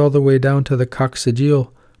 it goes all the way down to the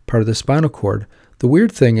coccygeal part of the spinal cord. The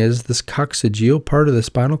weird thing is this coccygeal part of the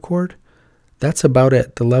spinal cord, that's about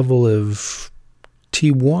at the level of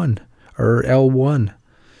T1 or L1.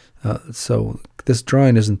 So this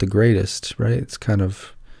drawing isn't the greatest, right? It's kind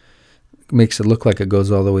of makes it look like it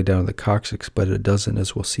goes all the way down to the coccyx, but it doesn't,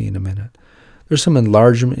 as we'll see in a minute. There's some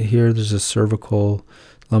enlargement here. There's a cervical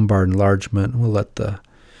lumbar enlargement. We'll let I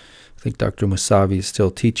think Dr. Musavi is still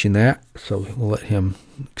teaching that, so we'll let him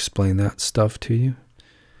explain that stuff to you.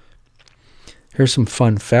 Here's some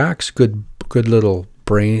fun facts. Good little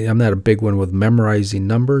brain. I'm not a big one with memorizing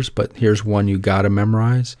numbers, but here's one you got to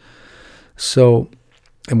memorize. So,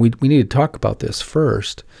 and we need to talk about this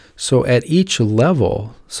first. So at each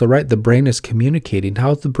level, so right, the brain is communicating.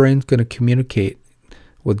 How's the brain going to communicate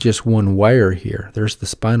with just one wire here? There's the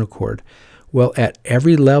spinal cord. Well, at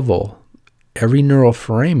every level, every neural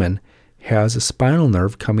foramen has a spinal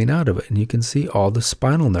nerve coming out of it. And you can see all the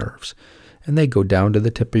spinal nerves. And they go down to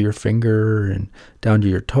the tip of your finger and down to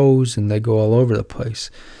your toes, and they go all over the place.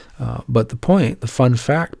 But the fun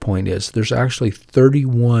fact point is there's actually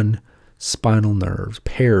 31 spinal nerves,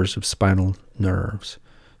 pairs of spinal nerves.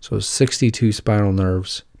 So 62 spinal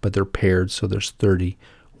nerves, but they're paired, so there's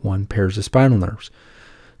 31 pairs of spinal nerves.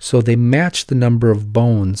 So they match the number of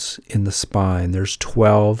bones in the spine. There's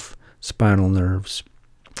 12 spinal nerves.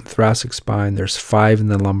 Thoracic spine, there's 5 in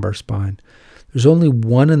the lumbar spine. There's only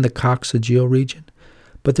 1 in the coccygeal region,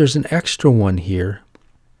 but there's an extra one here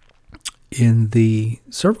in the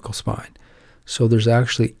cervical spine. So there's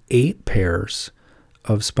actually 8 pairs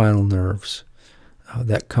of spinal nerves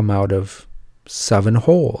that come out of 7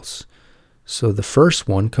 holes. So the first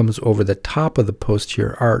one comes over the top of the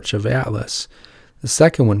posterior arch of atlas. The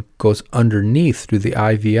second one goes underneath through the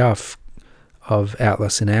IVF of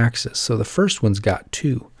atlas and axis. So the first one's got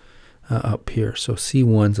 2 up here. So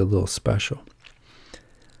C1's a little special.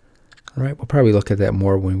 All right, we'll probably look at that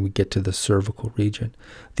more when we get to the cervical region.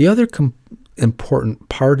 The other important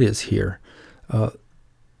part is here,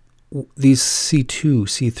 these C2,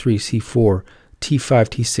 C3, C4, T5,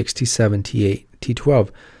 T6, T7, T8, T12,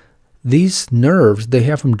 these nerves, they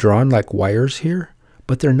have them drawn like wires here,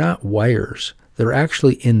 but they're not wires. They're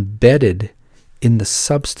actually embedded in the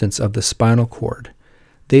substance of the spinal cord.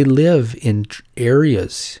 They live in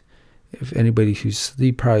areas. If anybody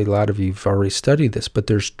probably a lot of you have already studied this, but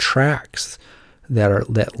there's tracts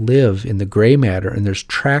that live in the gray matter, and there's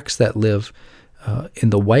tracts that live in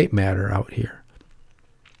the white matter out here.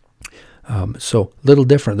 So a little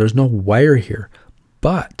different. There's no wire here,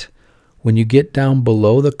 but when you get down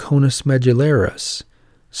below the conus medullaris,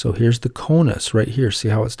 so here's the conus right here. See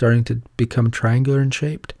how it's starting to become triangular in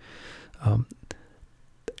shaped?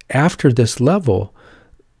 After this level,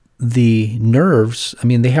 the nerves, I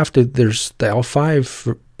mean, they have to, there's the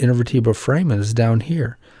L5 intervertebral foramen is down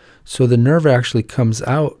here. So the nerve actually comes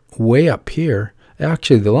out way up here.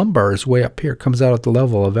 Actually, the lumbar is way up here. It comes out at the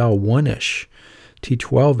level of L1-ish,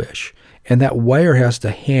 T12-ish. And that wire has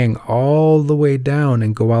to hang all the way down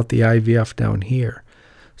and go out the IVF down here.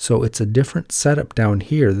 So it's a different setup down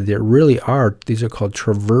here. There really are, these are called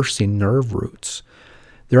traversing nerve roots.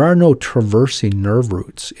 There are no traversing nerve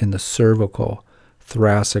roots in the cervical,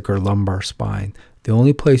 thoracic, or lumbar spine. The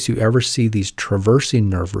only place you ever see these traversing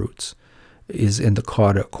nerve roots is in the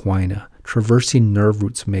cauda equina. Traversing nerve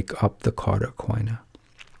roots make up the cauda equina.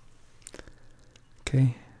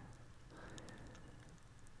 Okay.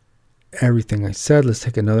 Everything I said, let's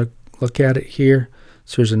take another look at it here.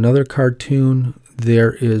 So there's another cartoon.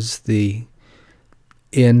 There is the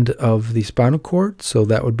end of the spinal cord. So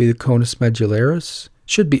that would be the conus medullaris.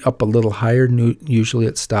 Should be up a little higher. Usually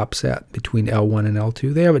it stops at between L1 and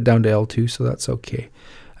L2. They have it down to L2, so that's okay.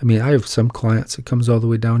 I mean, I have some clients it comes all the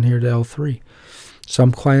way down here to L3.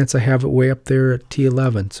 Some clients I have it way up there at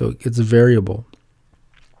T11, so it's variable.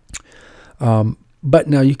 But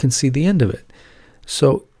now you can see the end of it.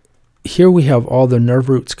 So here we have all the nerve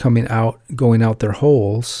roots coming out, going out their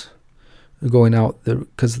holes, going out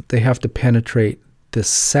because they have to penetrate this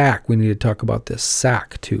sac. We need to talk about this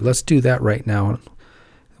sac too. Let's do that right now.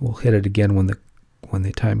 We'll hit it again when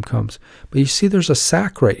the time comes. But you see there's a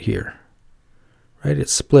sac right here. Right?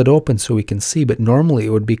 It's split open so we can see, but normally it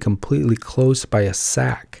would be completely closed by a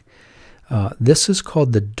sac. This is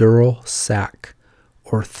called the dural sac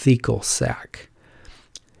or thecal sac.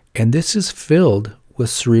 And this is filled with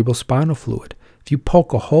cerebrospinal fluid. If you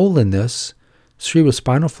poke a hole in this,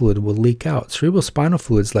 cerebrospinal fluid will leak out. Cerebrospinal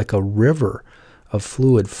fluid is like a river of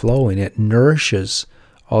fluid flowing. It nourishes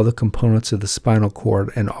all the components of the spinal cord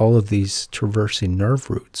and all of these traversing nerve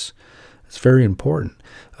roots. It's very important.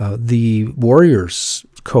 The Warriors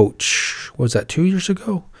coach, what was that, 2 years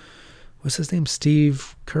ago? What's his name?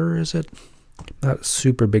 Steve Kerr, is it? Not a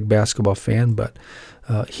super big basketball fan, but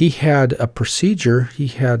he had a procedure. He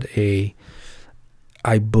had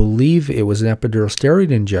I believe it was an epidural steroid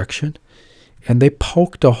injection, and they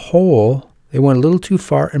poked a hole. They went a little too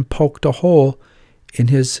far and poked a hole in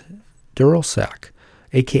his dural sac,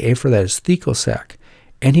 aka for that is thecal sac,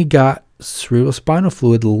 and he got cerebrospinal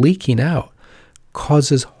fluid leaking out.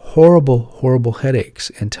 Causes horrible, horrible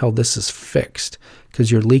headaches until this is fixed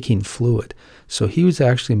because you're leaking fluid. So he was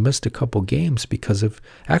actually missed a couple games because of,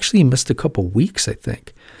 actually he missed a couple weeks, I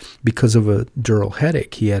think, because of a dural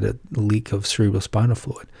headache. He had a leak of cerebrospinal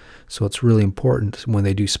fluid. So it's really important when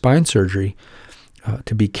they do spine surgery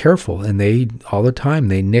to be careful. And they, all the time,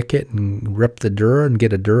 they nick it and rip the dura and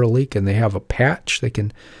get a dural leak, and they have a patch. They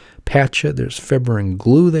can patch it. There's fibrin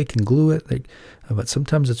glue. They can glue it. But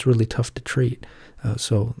sometimes it's really tough to treat.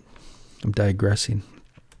 So I'm digressing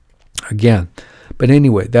again. But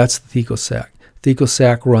anyway, that's the thecal sac. Thecal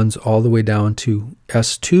sac runs all the way down to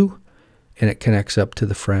S2, and it connects up to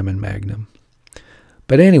the foramen magnum.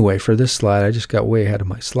 But anyway, for this slide, I just got way ahead of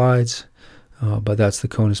my slides. But that's the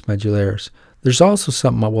conus medullaris. There's also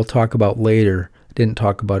something I will talk about later. I didn't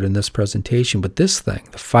talk about in this presentation, but this thing,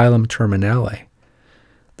 the filum terminale.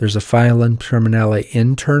 There's a filum terminale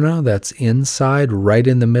interna that's inside, right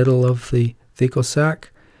in the middle of the thecal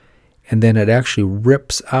sac, and then it actually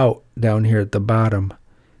rips out down here at the bottom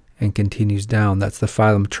and continues down. That's the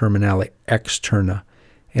filum terminale externa,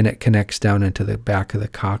 and it connects down into the back of the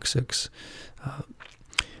coccyx.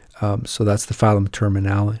 So that's the filum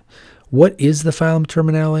terminale. What is the filum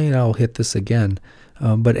terminale? And I'll hit this again.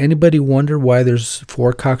 But anybody wonder why there's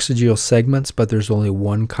 4 coccygeal segments, but there's only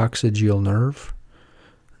 1 coccygeal nerve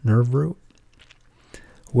root?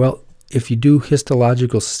 Well, if you do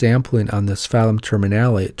histological sampling on this filum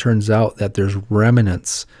terminale, it turns out that there's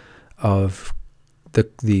remnants of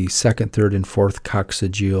the second, third, and fourth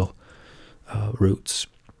coccygeal roots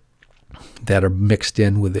that are mixed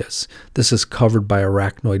in with this. This is covered by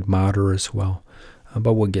arachnoid mater as well.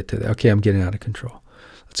 But we'll get to that. Okay, I'm getting out of control.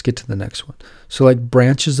 Let's get to the next one. So like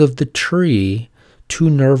branches of the tree, 2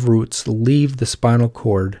 nerve roots leave the spinal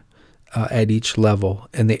cord at each level,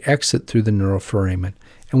 and they exit through the neuroforamen.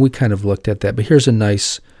 And we kind of looked at that. But here's a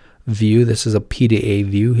nice view. This is a P to A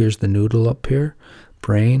view. Here's the noodle up here,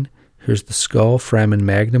 brain. Here's the skull. Foramen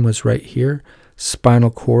magnum was right here. Spinal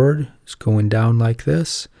cord is going down like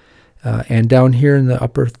this. And down here in the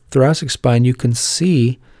upper thoracic spine, you can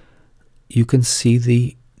see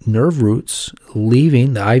the nerve roots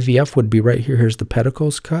leaving. The IVF would be right here. Here's the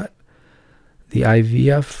pedicles cut. The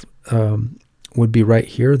IVF would be right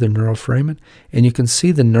here, the neuroforamen. And you can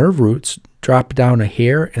see the nerve roots drop down a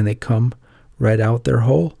hair, and they come right out their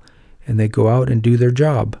hole, and they go out and do their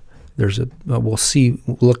job.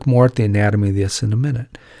 we'll look more at the anatomy of this in a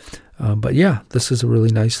minute. But yeah, this is a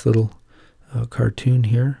really nice little cartoon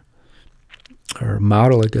here, or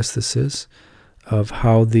model, I guess this is, of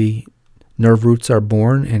how the nerve roots are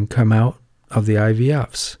born and come out of the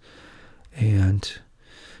IVFs. And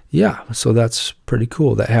yeah, so that's pretty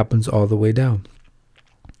cool. That happens all the way down.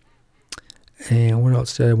 And what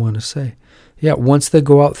else did I want to say? Yeah, once they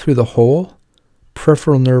go out through the hole,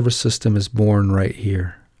 peripheral nervous system is born right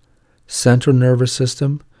here. Central nervous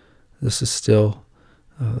system, this is still,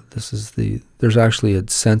 there's actually a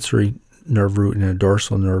sensory nerve root and a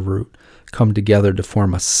dorsal nerve root come together to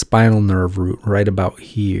form a spinal nerve root right about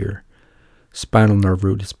here. Spinal nerve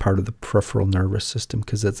root is part of the peripheral nervous system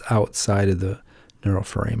because it's outside of the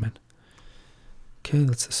neuroforamen. Okay,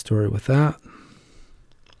 that's the story with that.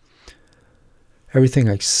 Everything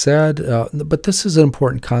I said, but this is an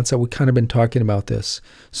important concept. We've kind of been talking about this.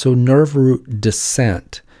 So nerve root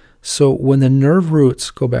descent. So when the nerve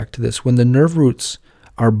roots, go back to this, when the nerve roots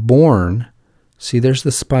are born, see there's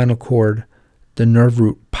the spinal cord, the nerve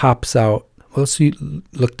root pops out. Well, let's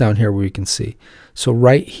look down here where you can see. So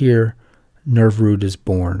right here, nerve root is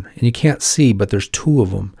born. And you can't see, but there's two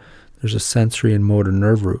of them. There's a sensory and motor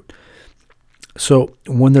nerve root. So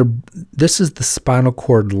when this is the spinal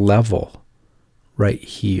cord level right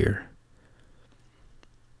here.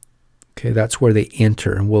 Okay, that's where they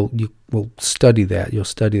enter, and we'll study that. You'll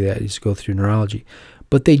study that as you go through neurology.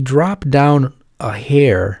 But they drop down a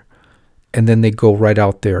hair, and then they go right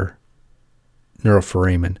out their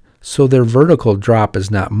neuroforamen. So their vertical drop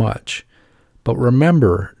is not much. But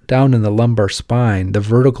remember, down in the lumbar spine, the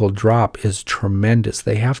vertical drop is tremendous.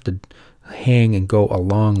 They have to hang and go a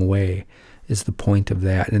long way is the point of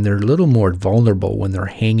that. And they're a little more vulnerable when they're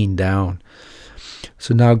hanging down.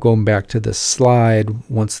 So now going back to this slide,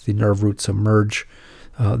 once the nerve roots emerge,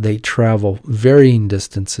 they travel varying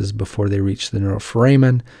distances before they reach the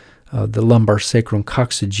neuroforamen. The lumbar sacrum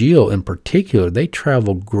coccygeal in particular, they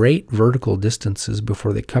travel great vertical distances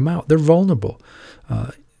before they come out. They're vulnerable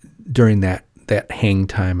during that hang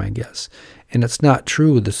time, I guess. And it's not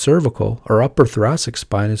true with the cervical or upper thoracic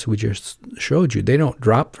spine, as we just showed you. They don't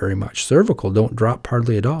drop very much. Cervical don't drop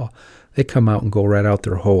hardly at all. They come out and go right out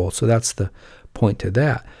their hole. So that's the point to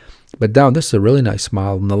that. But down, this is a really nice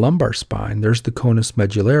model in the lumbar spine. There's the conus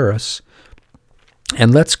medullaris.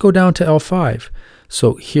 And let's go down to L5.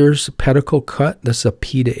 So here's pedicle cut. This is a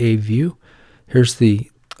P to A view. Here's the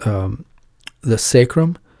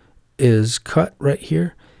sacrum is cut right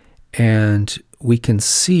here. And we can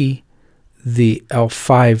see the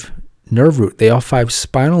L5 nerve root. The L5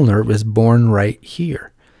 spinal nerve is born right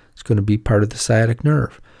here. It's going to be part of the sciatic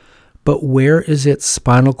nerve. But where is its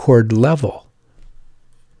spinal cord level?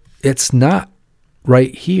 It's not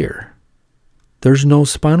right here. There's no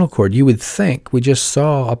spinal cord. You would think, we just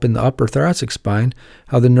saw up in the upper thoracic spine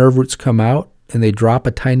how the nerve roots come out and they drop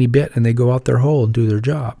a tiny bit and they go out their hole and do their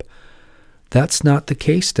job. That's not the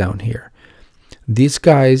case down here. These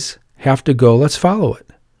guys have to go, let's follow it.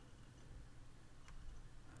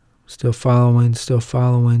 Still following, still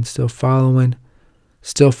following, still following,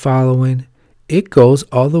 still following. It goes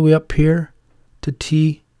all the way up here to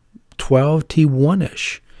T12,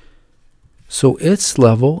 T1-ish. So its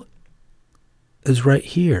level is right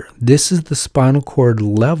here. This is the spinal cord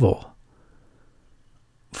level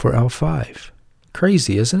for L5.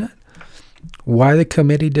 Crazy, isn't it? Why the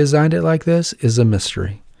committee designed it like this is a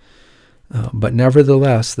mystery. But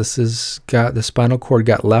nevertheless, the spinal cord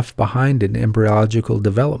got left behind in embryological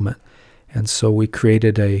development. And so we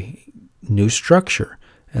created a new structure.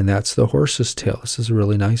 And that's the horse's tail. This is a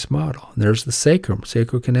really nice model. And there's the sacrum,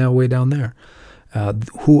 sacral canal way down there.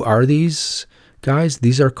 Who are these guys?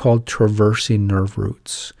 These are called traversing nerve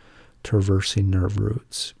roots. Traversing nerve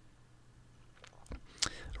roots.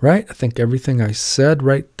 Right? I think everything I said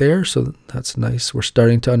right there. So that's nice. We're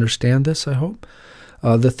starting to understand this, I hope.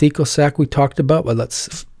 The thecal sac we talked about, but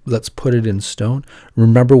let's put it in stone.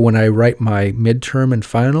 Remember, when I write my midterm and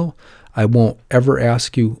final, I won't ever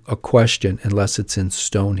ask you a question unless it's in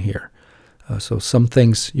stone here. So some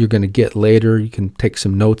things you're going to get later. You can take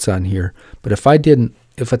some notes on here. But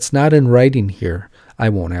if it's not in writing here, I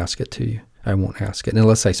won't ask it to you. I won't ask it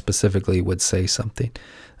unless I specifically would say something.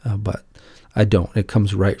 But I don't. It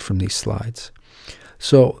comes right from these slides.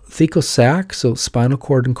 So thecal sac, so spinal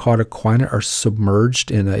cord and cauda equina are submerged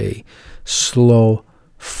in a slow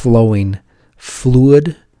flowing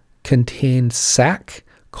fluid-contained sac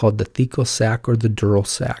called the thecal sac or the dural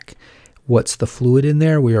sac. What's the fluid in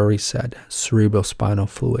there? We already said cerebrospinal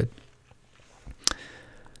fluid.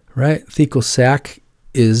 Right? Thecal sac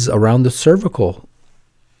is around the cervical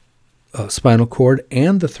spinal cord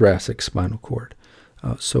and the thoracic spinal cord.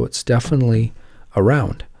 So it's definitely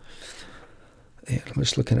around. And I'm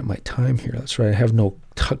just looking at my time here. That's right. I have no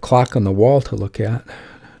clock on the wall to look at.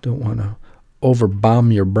 I don't want to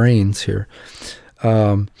overbomb your brains here.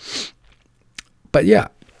 But yeah,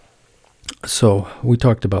 so we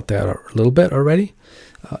talked about that a little bit already.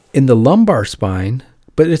 In the lumbar spine,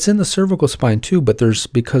 but it's in the cervical spine too, but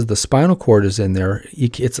because the spinal cord is in there,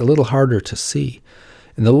 it's a little harder to see.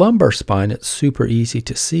 In the lumbar spine, it's super easy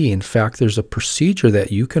to see. In fact, there's a procedure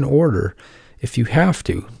that you can order if you have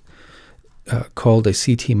to, called a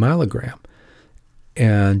CT myelogram.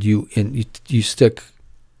 And you stick,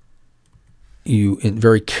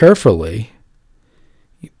 very carefully,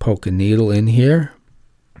 you poke a needle in here,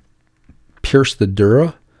 pierce the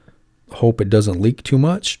dura, hope it doesn't leak too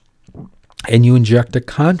much, and you inject a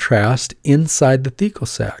contrast inside the thecal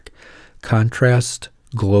sac. Contrast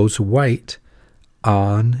glows white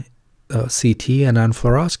on CT and on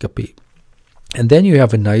fluoroscopy. And then you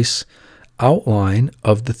have a nice outline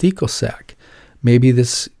of the thecal sac. Maybe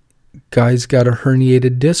this guy's got a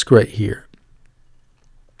herniated disc right here.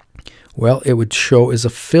 Well, it would show as a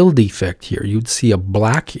fill defect here. You'd see a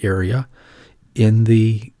black area in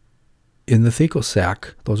the thecal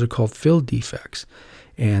sac. Those are called fill defects.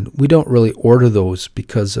 And we don't really order those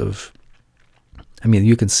because of, I mean,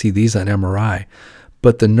 you can see these on MRI.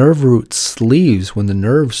 But the nerve root sleeves, when the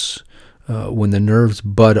nerves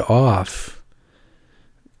bud off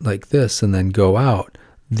like this and then go out,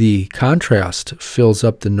 the contrast fills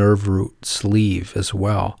up the nerve root sleeve as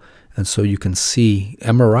well. And so you can see,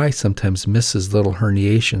 MRI sometimes misses little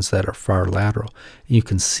herniations that are far lateral. You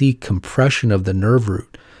can see compression of the nerve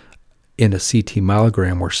root in a CT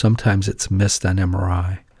myelogram where sometimes it's missed on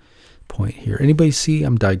MRI. Point here. Anybody see?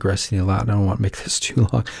 I'm digressing a lot. I don't want to make this too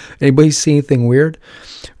long. Anybody see anything weird?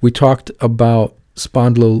 We talked about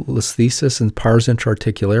spondylolisthesis and pars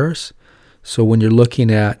intraarticularis. So when you're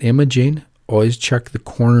looking at imaging, always check the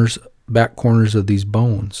corners, back corners of these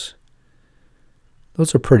bones.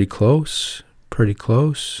 Those are pretty close. Pretty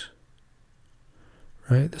close.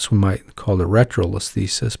 Right? This one might be called a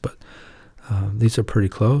retrolisthesis, but these are pretty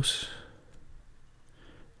close.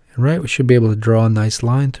 And right, we should be able to draw a nice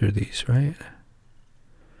line through these, right?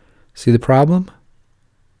 See the problem?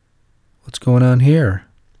 What's going on here?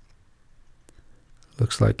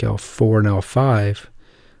 Looks like L4 and L5.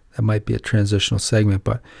 That might be a transitional segment,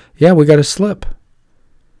 but yeah, we got a slip.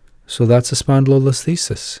 So that's a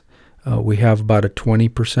spondylolisthesis. We have about a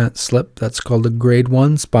 20% slip. That's called a grade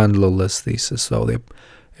 1 spondylolisthesis. So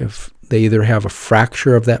if they either have a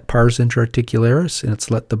fracture of that pars intraarticularis and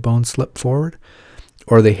it's let the bone slip forward,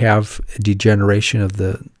 or they have a degeneration of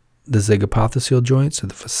the zygapophyseal joints or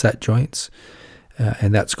the facet joints,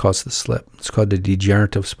 and that's caused the slip. It's called a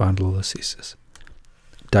degenerative spondylolisthesis.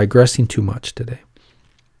 Digressing too much today.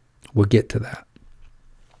 We'll get to that.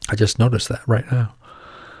 I just noticed that right now.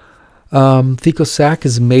 Thecal sac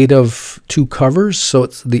is made of two covers, so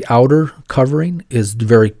it's the outer covering is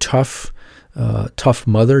very tough. Tough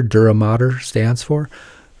mother, dura mater stands for.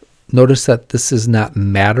 Notice that this is not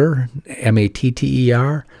matter,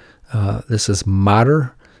 M-A-T-T-E-R. This is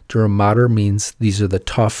mater. Dura mater means these are the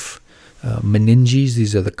tough meninges.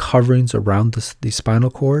 These are the coverings around the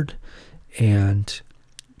spinal cord and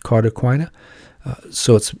cauda equina.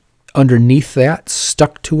 So it's underneath that,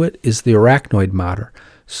 stuck to it, is the arachnoid mater.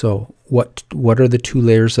 So what are the two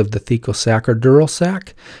layers of the thecal sac or dural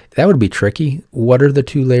sac? That would be tricky. What are the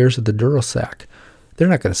two layers of the dural sac? They're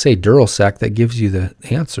not going to say dural sac. That gives you the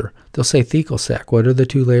answer. They'll say thecal sac. What are the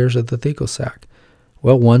two layers of the thecal sac?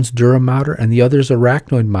 Well, one's dura mater and the other's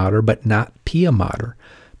arachnoid mater, but not pia mater.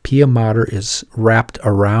 Pia mater is wrapped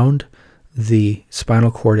around the spinal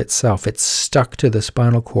cord itself. It's stuck to the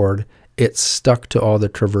spinal cord. It's stuck to all the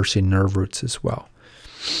traversing nerve roots as well.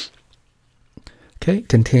 Okay,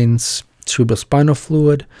 contains cerebrospinal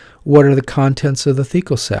fluid. What are the contents of the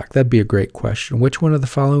thecal sac? That'd be a great question. Which one of the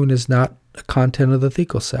following is not a content of the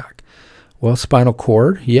thecal sac? Well, spinal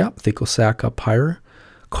cord, yep. Thecal sac up higher.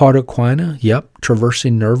 Cauda equina, yep.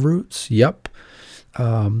 Traversing nerve roots, yep.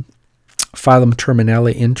 Phylum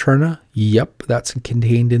terminale interna, yep. That's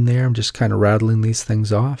contained in there. I'm just kind of rattling these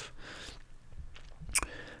things off.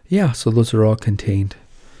 Yeah, so those are all contained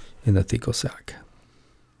in the thecal sac.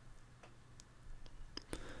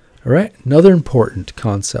 All right, another important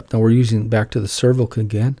concept. Now we're using back to the cervical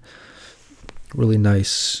again. Really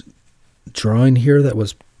nice drawing here that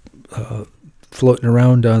was floating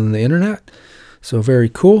around on the internet. So very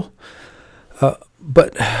cool.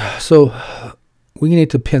 So we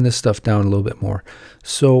need to pin this stuff down a little bit more.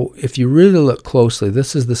 So if you really look closely,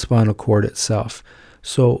 this is the spinal cord itself.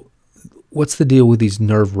 So what's the deal with these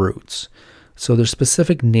nerve roots? So there's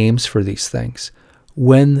specific names for these things.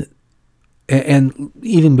 when, and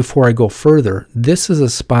even before I go further, this is a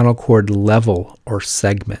spinal cord level or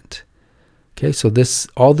segment. Okay, so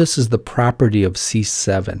all this is the property of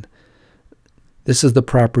C7. This is the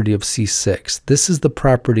property of C6. This is the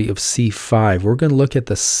property of C5. We're going to look at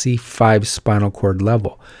the C5 spinal cord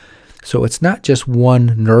level. So it's not just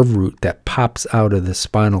one nerve root that pops out of the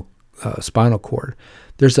spinal cord.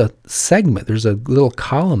 There's a segment, there's a little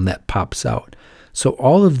column that pops out. So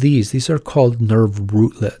all of these are called nerve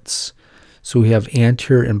rootlets. So we have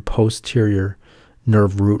anterior and posterior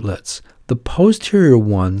nerve rootlets. The posterior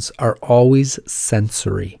ones are always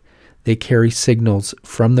sensory. They carry signals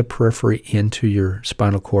from the periphery into your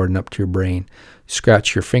spinal cord and up to your brain.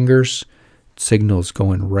 Scratch your fingers, signals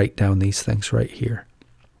going right down these things right here.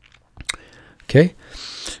 Okay,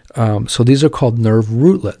 so these are called nerve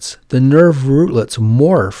rootlets. The nerve rootlets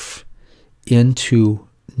morph into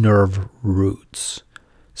nerve roots.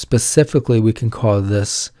 Specifically, we can call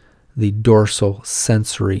this the dorsal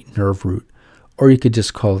sensory nerve root, or you could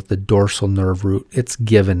just call it the dorsal nerve root. It's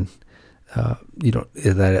given,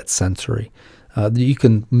 that it's sensory. You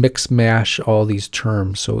can mix mash all these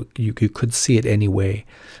terms, so you could see it any way.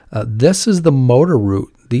 This is the motor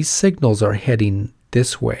root. These signals are heading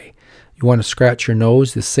this way. You want to scratch your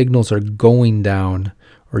nose, the signals are going down,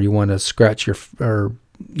 or you want to scratch or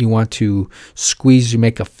you want to squeeze, you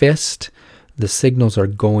make a fist, the signals are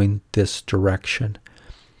going this direction.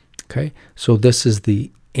 Okay, so this is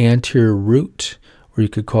the anterior root, or you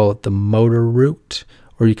could call it the motor root,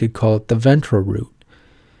 or you could call it the ventral root.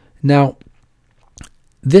 Now,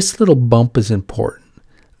 this little bump is important.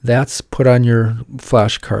 That's put on your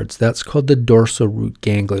flashcards. That's called the dorsal root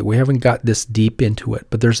ganglia. We haven't got this deep into it,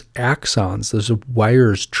 but there's axons. There's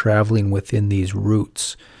wires traveling within these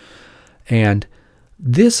roots. And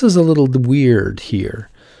this is a little weird here.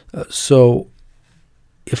 So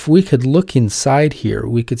if we could look inside here,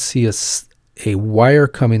 we could see a wire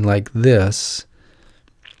coming like this,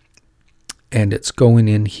 and it's going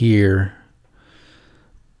in here.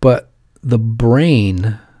 But the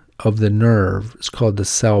brain of the nerve is called the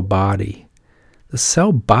cell body. The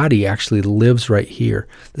cell body actually lives right here.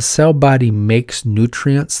 The cell body makes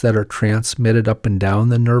nutrients that are transmitted up and down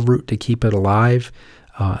the nerve root to keep it alive,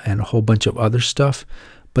 and a whole bunch of other stuff.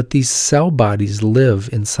 But these cell bodies live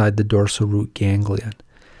inside the dorsal root ganglion.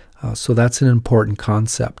 So that's an important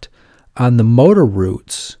concept. On the motor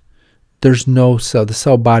roots, there's no cell. The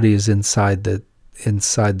cell body is inside the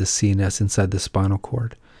CNS, inside the spinal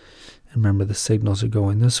cord. And remember, the signals are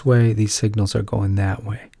going this way. These signals are going that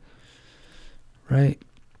way. Right?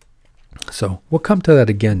 So we'll come to that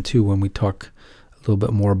again, too, when we talk a little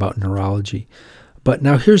bit more about neurology. But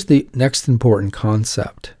now here's the next important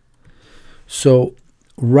concept. So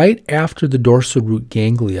right after the dorsal root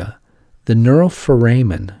ganglia, the neural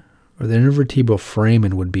foramen, or the intervertebral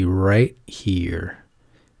foramen, would be right here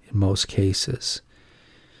in most cases.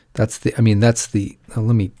 Let me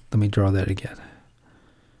draw that again.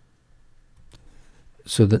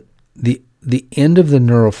 So the end of the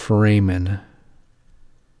neural foramen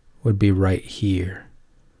would be right here.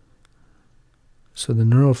 So the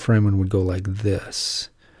neural foramen would go like this,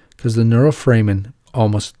 because the neural foramen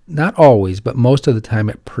almost, not always, but most of the time,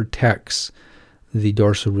 it protects the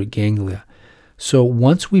dorsal root ganglia. So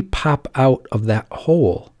once we pop out of that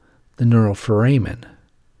hole, the neural foramen,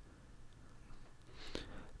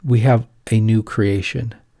 we have a new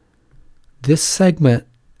creation. This segment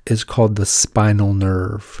is called the spinal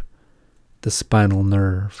nerve. The spinal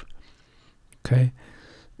nerve. Okay?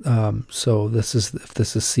 So if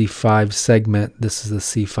this is C5 segment, this is the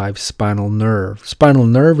C5 spinal nerve. Spinal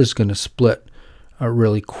nerve is going to split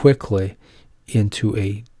really quickly into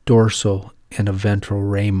a dorsal and a ventral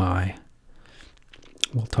rami.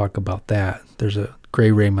 We'll talk about that. There's a gray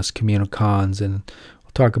ramus communicans, and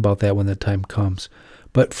we'll talk about that when the time comes.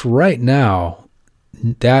 But for right now,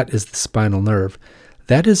 that is the spinal nerve.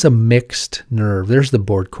 That is a mixed nerve. There's the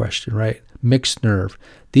board question, right? Mixed nerve.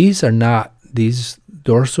 These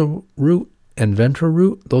dorsal root and ventral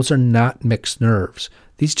root, those are not mixed nerves.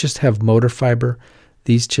 These just have motor fiber.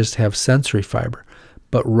 These just have sensory fiber.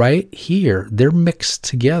 But right here, they're mixed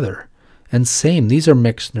together. And same, these are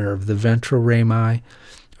mixed nerve. The ventral rami,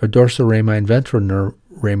 or dorsal rami and ventral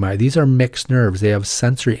rami, these are mixed nerves. They have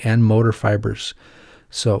sensory and motor fibers.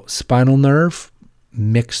 So spinal nerve,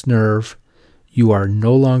 mixed nerve. You are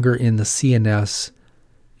no longer in the CNS.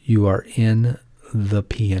 You are in the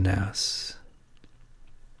PNS.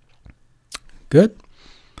 Good?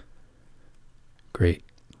 Great.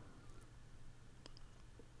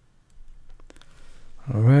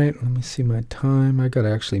 All right, let me see my time. I got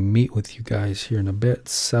to actually meet with you guys here in a bit.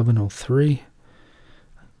 7:03.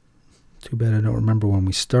 Too bad I don't remember when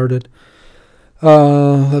we started.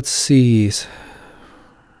 Let's see.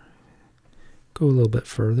 Go a little bit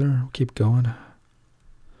further. Keep going.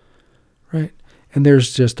 Right. And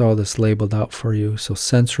there's just all this labeled out for you. So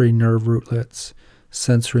sensory nerve rootlets,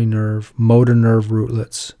 sensory nerve, motor nerve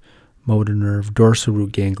rootlets, motor nerve, dorsal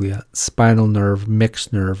root ganglia, spinal nerve,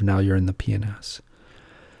 mixed nerve. Now you're in the PNS.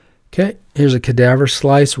 Okay, here's a cadaver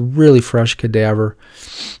slice, really fresh cadaver.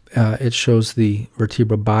 It shows the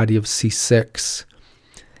vertebral body of C6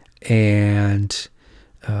 and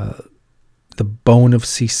the bone of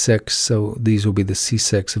C6. So these will be the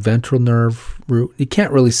C6 ventral nerve root. You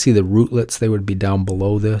can't really see the rootlets. They would be down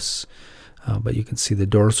below this. But you can see the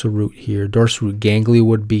dorsal root here. Dorsal root ganglia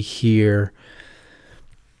would be here.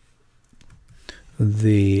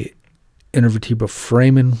 The intervertebral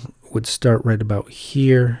foramen would start right about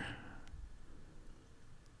here.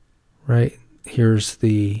 Right, here's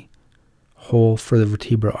the hole for the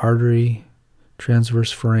vertebral artery,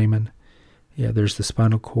 transverse foramen. Yeah, there's the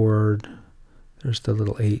spinal cord. There's the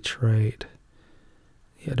little H, right?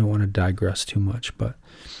 Yeah, I don't want to digress too much, but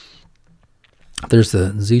there's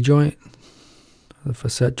the Z joint, the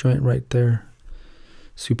facet joint right there.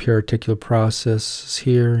 Superior articular process is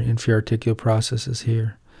here. Inferior articular process is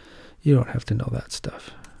here. You don't have to know that stuff.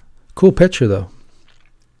 Cool picture, though.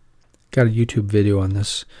 Got a YouTube video on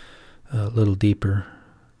this. A little deeper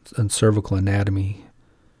on cervical anatomy.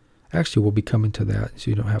 Actually, we'll be coming to that,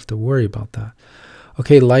 so you don't have to worry about that.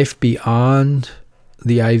 Okay, life beyond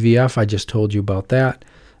the IVF. I just told you about that.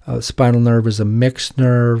 Spinal nerve is a mixed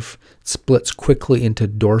nerve. It splits quickly into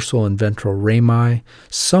dorsal and ventral rami.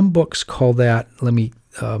 Some books call that,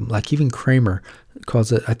 like even Kramer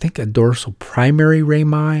calls it, I think, a dorsal primary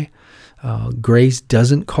rami. Gray's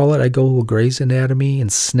doesn't call it. I go with Gray's Anatomy,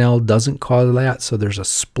 and Snell doesn't call it that, so there's a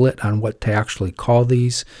split on what to actually call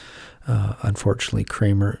these. Unfortunately,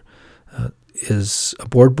 Kramer is a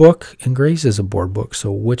board book, and Gray's is a board book,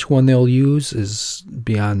 so which one they'll use is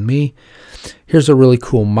beyond me. Here's a really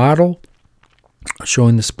cool model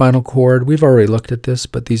showing the spinal cord. We've already looked at this,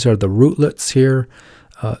 but these are the rootlets here,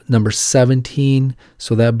 number 17,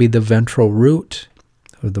 so that would be the ventral root,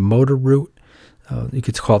 or the motor root. You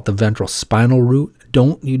could call it the ventral spinal root.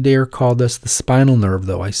 Don't you dare call this the spinal nerve,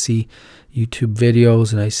 though. I see YouTube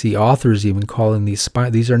videos and I see authors even calling these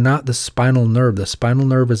spine. These are not the spinal nerve. The spinal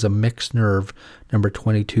nerve is a mixed nerve, number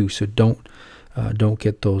 22. So don't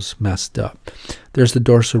get those messed up. There's the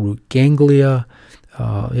dorsal root ganglia.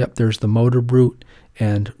 Yep, there's the motor root,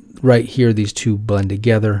 and right here these two blend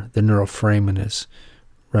together. The neural foramen is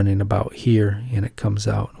running about here, and it comes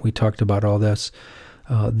out. We talked about all this.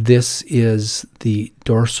 This is the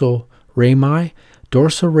dorsal rami.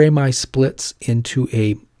 Dorsal rami splits into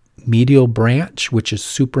a medial branch, which is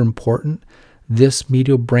super important. This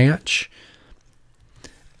medial branch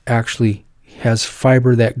actually has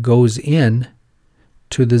fiber that goes in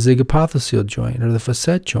to the zygapophyseal joint or the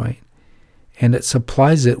facet joint, and it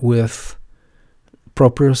supplies it with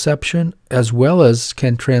proprioception as well as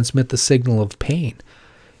can transmit the signal of pain.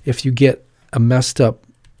 If you get a messed up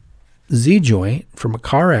Z joint from a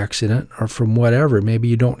car accident or from whatever, maybe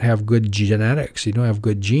you don't have good genetics, you don't have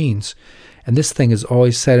good genes, and this thing is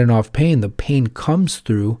always setting off pain. The pain comes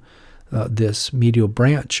through this medial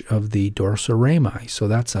branch of the dorsal rami. So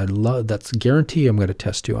that's a guarantee. I'm going to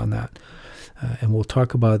test you on that, and we'll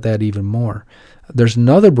talk about that even more. There's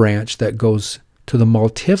another branch that goes to the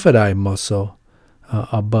multifidi muscle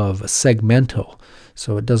above, a segmental.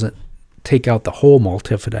 So it doesn't take out the whole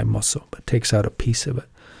multifidi muscle, but takes out a piece of it.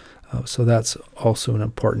 So that's also an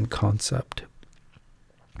important concept.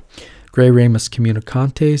 Gray ramus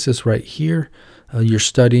communicantes is right here. You're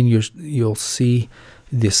studying, you'll see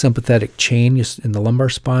the sympathetic chain in the lumbar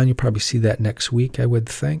spine. You'll probably see that next week, I would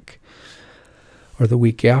think, or the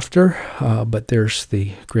week after. But there's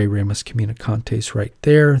the gray ramus communicantes right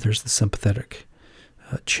there. There's the sympathetic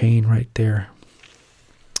chain right there.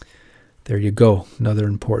 There you go, another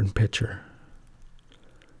important picture.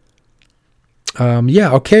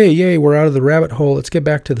 Yeah, okay, yay, we're out of the rabbit hole. Let's get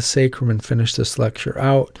back to the sacrum and finish this lecture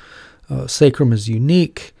out. Sacrum is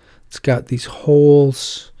unique. It's got these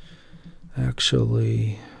holes.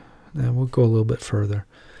 Actually, we'll go a little bit further.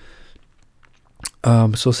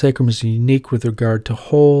 So sacrum is unique with regard to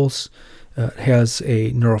holes. It has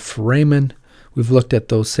a neural foramen. We've looked at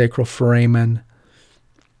those sacral foramen.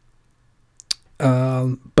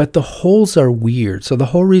 But the holes are weird. So the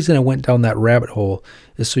whole reason I went down that rabbit hole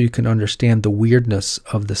is so you can understand the weirdness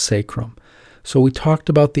of the sacrum. So we talked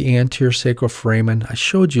about the anterior sacral foramen. I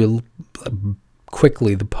showed you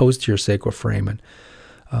quickly the posterior sacral foramen.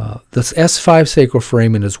 This S5 sacral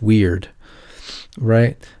foramen is weird,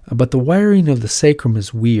 right? But the wiring of the sacrum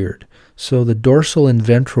is weird. So the dorsal and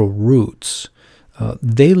ventral roots,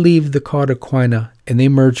 they leave the cauda equina and they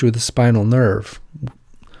merge with the spinal nerve,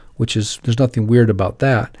 which is, there's nothing weird about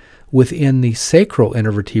that. Within the sacral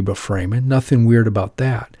intervertebral foramen, nothing weird about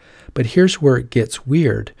that. But here's where it gets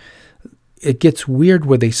weird. It gets weird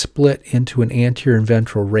where they split into an anterior and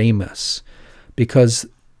ventral ramus, because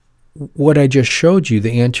what I just showed you,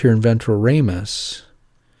 the anterior and ventral ramus,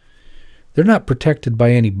 they're not protected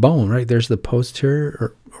by any bone, right? There's the posterior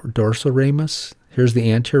or dorsal ramus. Here's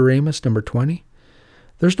the anterior ramus, number 20.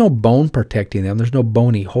 There's no bone protecting them. There's no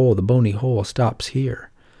bony hole. The bony hole stops here.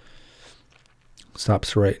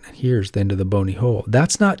 Stops right here's the end of the bony hole.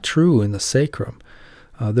 That's not true in the sacrum.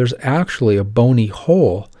 There's actually a bony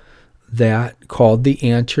hole that called the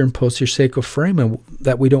anterior and posterior sacral foramen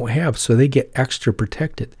that we don't have, so they get extra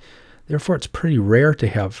protected. Therefore, it's pretty rare to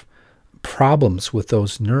have problems with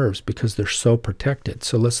those nerves because they're so protected.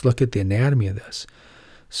 So let's look at the anatomy of this.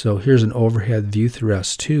 So here's an overhead view through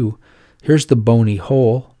S2. Here's the bony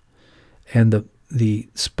hole, and the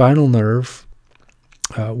spinal nerve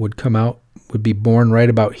would come out, would be born right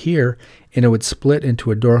about here, and it would split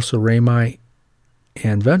into a dorsal rami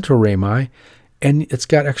and ventral rami, and it's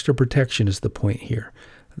got extra protection is the point here.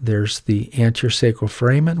 There's the anterior sacral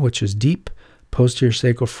foramen, which is deep, posterior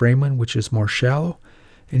sacral foramen, which is more shallow.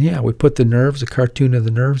 And yeah, we put the nerves, a cartoon of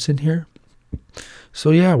the nerves in here.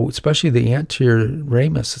 So yeah, especially the anterior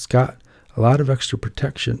ramus, it's got a lot of extra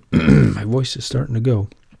protection. My voice is starting to go.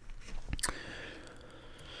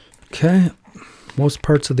 Okay, most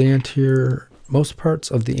parts of the anterior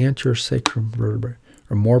sacrum vertebrae,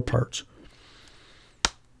 or more parts.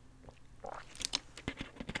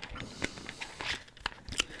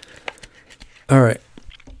 All right,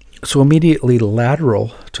 so immediately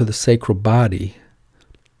lateral to the sacral body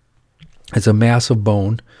is a mass of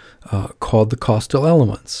bone called the costal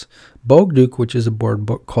elements. Bogduc, which is a board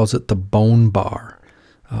book, calls it the bone bar.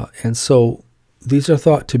 And so these are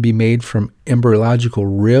thought to be made from embryological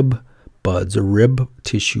rib buds or rib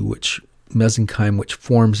tissue, which mesenchyme, which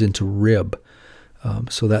forms into rib.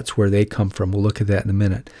 So that's where they come from. We'll look at that in a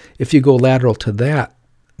minute. If you go lateral to that,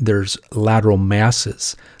 there's lateral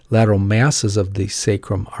masses. Lateral masses of the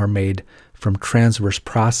sacrum are made from transverse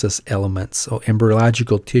process elements. So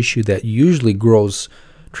embryological tissue that usually grows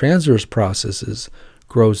transverse processes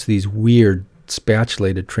grows these weird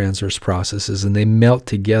spatulated transverse processes, and they melt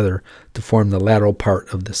together to form the lateral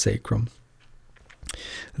part of the sacrum.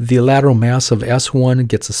 The lateral mass of S1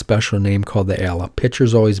 gets a special name called the ala.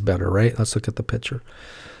 Picture's always better, right? Let's look at the picture.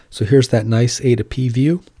 So here's that nice A to P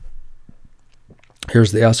view.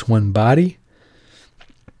 Here's the S1 body.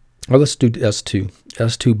 Well, let's do S2.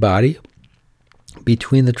 S2 body.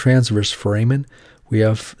 Between the transverse foramen, we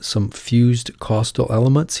have some fused costal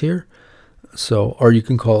elements here. So, or you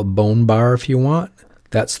can call it bone bar if you want.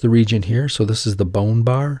 That's the region here. So this is the bone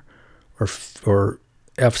bar, or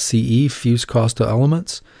FCE, fused costal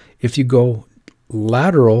elements. If you go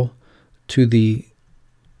lateral to the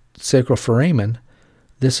sacral foramen,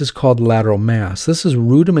 this is called lateral mass. This is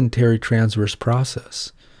rudimentary transverse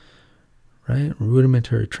process, right?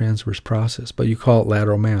 Rudimentary transverse process, but you call it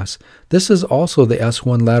lateral mass. This is also the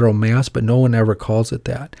S1 lateral mass, but no one ever calls it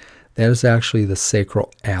that. That is actually the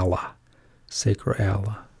sacral ala. Sacral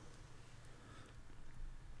ala.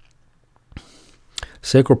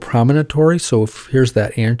 Sacral promontory, so here's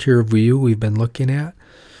that anterior view we've been looking at.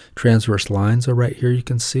 Transverse lines are right here, you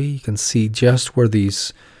can see. You can see just where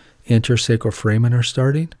these anterior sacral foramen are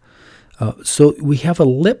starting. So we have a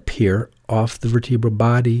lip here off the vertebral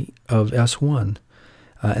body of S1,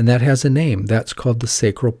 and that has a name. That's called the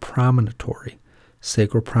sacral promontory.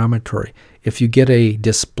 Sacral promontory. If you get a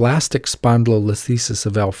dysplastic spondylolisthesis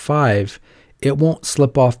of L5, it won't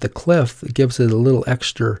slip off the cliff. It gives it a little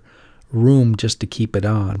extra room just to keep it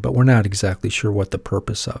on, but we're not exactly sure what the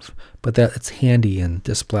purpose of. But it's handy in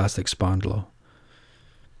dysplastic spondylo.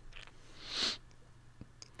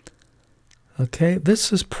 Okay,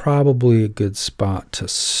 this is probably a good spot to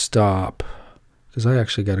stop, because I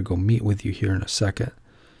actually got to go meet with you here in a second.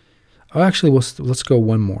 Oh, actually, let's go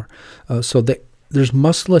one more. There's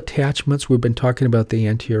muscle attachments. We've been talking about the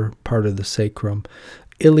anterior part of the sacrum.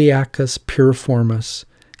 Iliacus, piriformis,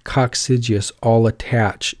 coccygeus all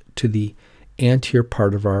attach to the anterior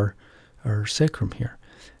part of our sacrum here.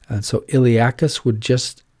 And so iliacus would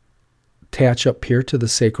just attach up here to the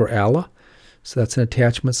sacral ala. So that's an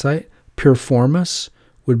attachment site. Piriformis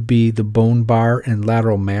would be the bone bar and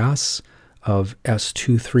lateral mass of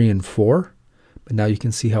S2, 3, and 4. But now you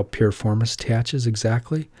can see how piriformis attaches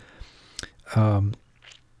exactly.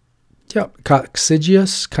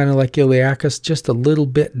 Coccygeus, kind of like iliacus, just a little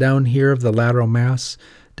bit down here of the lateral mass,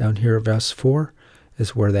 down here of S4.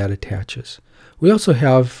 is where that attaches. We also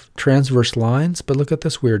have transverse lines, but look at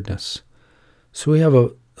this weirdness. So we have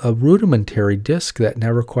a rudimentary disc that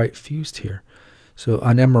never quite fused here. So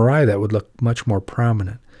on MRI, that would look much more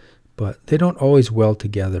prominent, but they don't always weld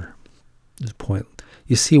together. This point.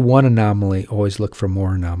 You see one anomaly, always look for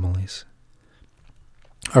more anomalies.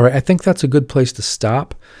 All right, I think that's a good place to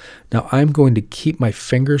stop. Now I'm going to keep my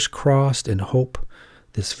fingers crossed and hope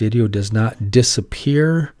this video does not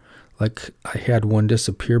disappear like I had one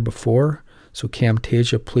disappear before. So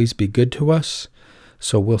Camtasia, please be good to us.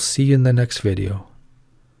 So we'll see you in the next video.